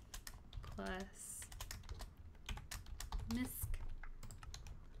plants plus misc.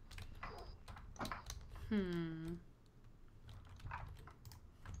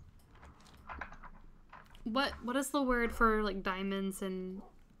 What is the word for like diamonds and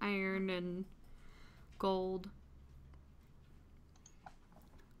iron and gold?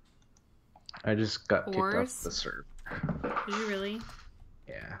 I just got kicked Ores? off the server. Did you really?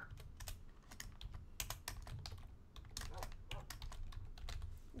 Yeah.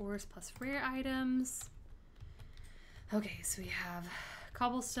 Ores plus rare items. Okay, so we have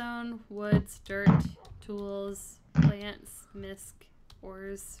cobblestone, woods, dirt, tools, plants, misc,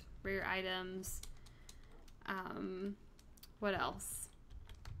 ores, rare items. What else?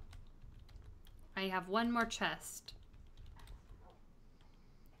 I have one more chest.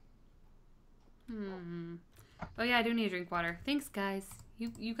 Oh yeah, I do need to drink water. Thanks, guys.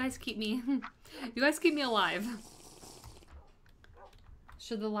 You guys keep me you guys keep me alive.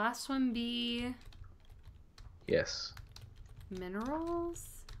 Should the last one be Yes. minerals?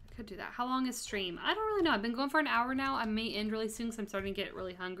 I could do that. How long is stream? I don't really know. I've been going for an hour now. I may end really soon because I'm starting to get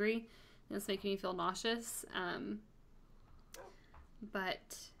really hungry. And it's making me feel nauseous.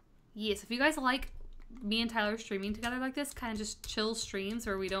 But yes, if you guys like me and Tyler streaming together like this, kind of just chill streams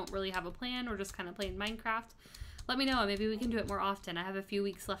where we don't really have a plan or just kind of playing Minecraft, let me know. Maybe we can do it more often. I have a few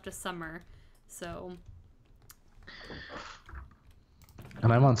weeks left of summer, so.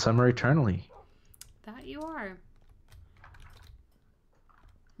 And I'm on summer eternally. That you are.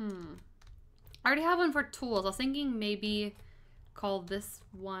 I already have one for tools. I was thinking maybe call this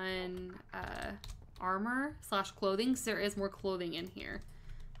one armor / clothing, because there is more clothing in here.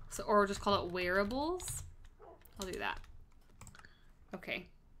 So, or just call it wearables. I'll do that. Okay.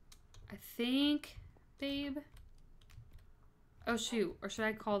 I think, babe. Oh shoot. Or should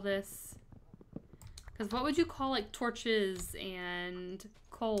I call this? Because what would you call like torches and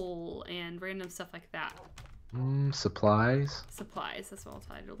coal and random stuff like that? Supplies. Supplies. That's what I'll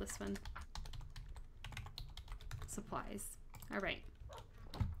title this one. Supplies. All right.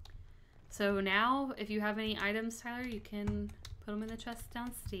 So now, if you have any items, Tyler, you can put them in the chest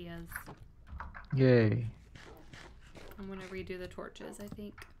downstairs. Yay. I'm going to redo the torches, I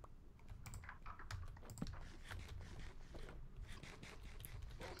think.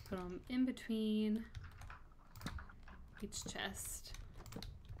 Put them in between each chest.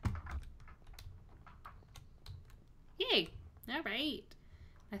 Yay! All right.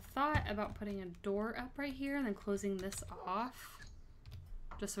 I thought about putting a door up right here and then closing this off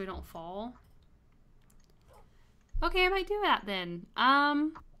just so we don't fall. Okay, I might do that then.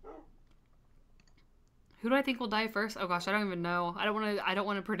 Who do I think will die first? Oh gosh, I don't even know. I don't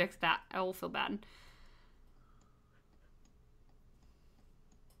want to predict that. I will feel bad.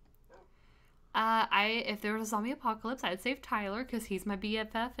 If there was a zombie apocalypse, I'd save Tyler because he's my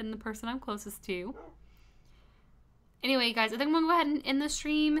BFF and the person I'm closest to. Anyway, guys, I think I'm going to go ahead and end the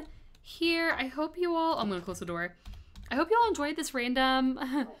stream here. I hope you all... I'm going to close the door. I hope you all enjoyed this random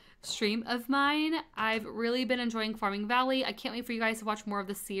stream of mine. I've really been enjoying Farming Valley. I can't wait for you guys to watch more of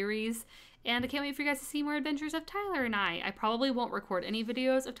the series. And I can't wait for you guys to see more adventures of Tyler and I. I probably won't record any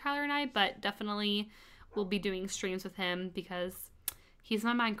videos of Tyler and I, but definitely will be doing streams with him because he's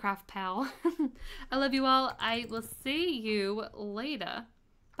my Minecraft pal. I love you all. I will see you later.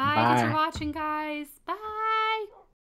 Bye. Thanks for watching, guys. Bye.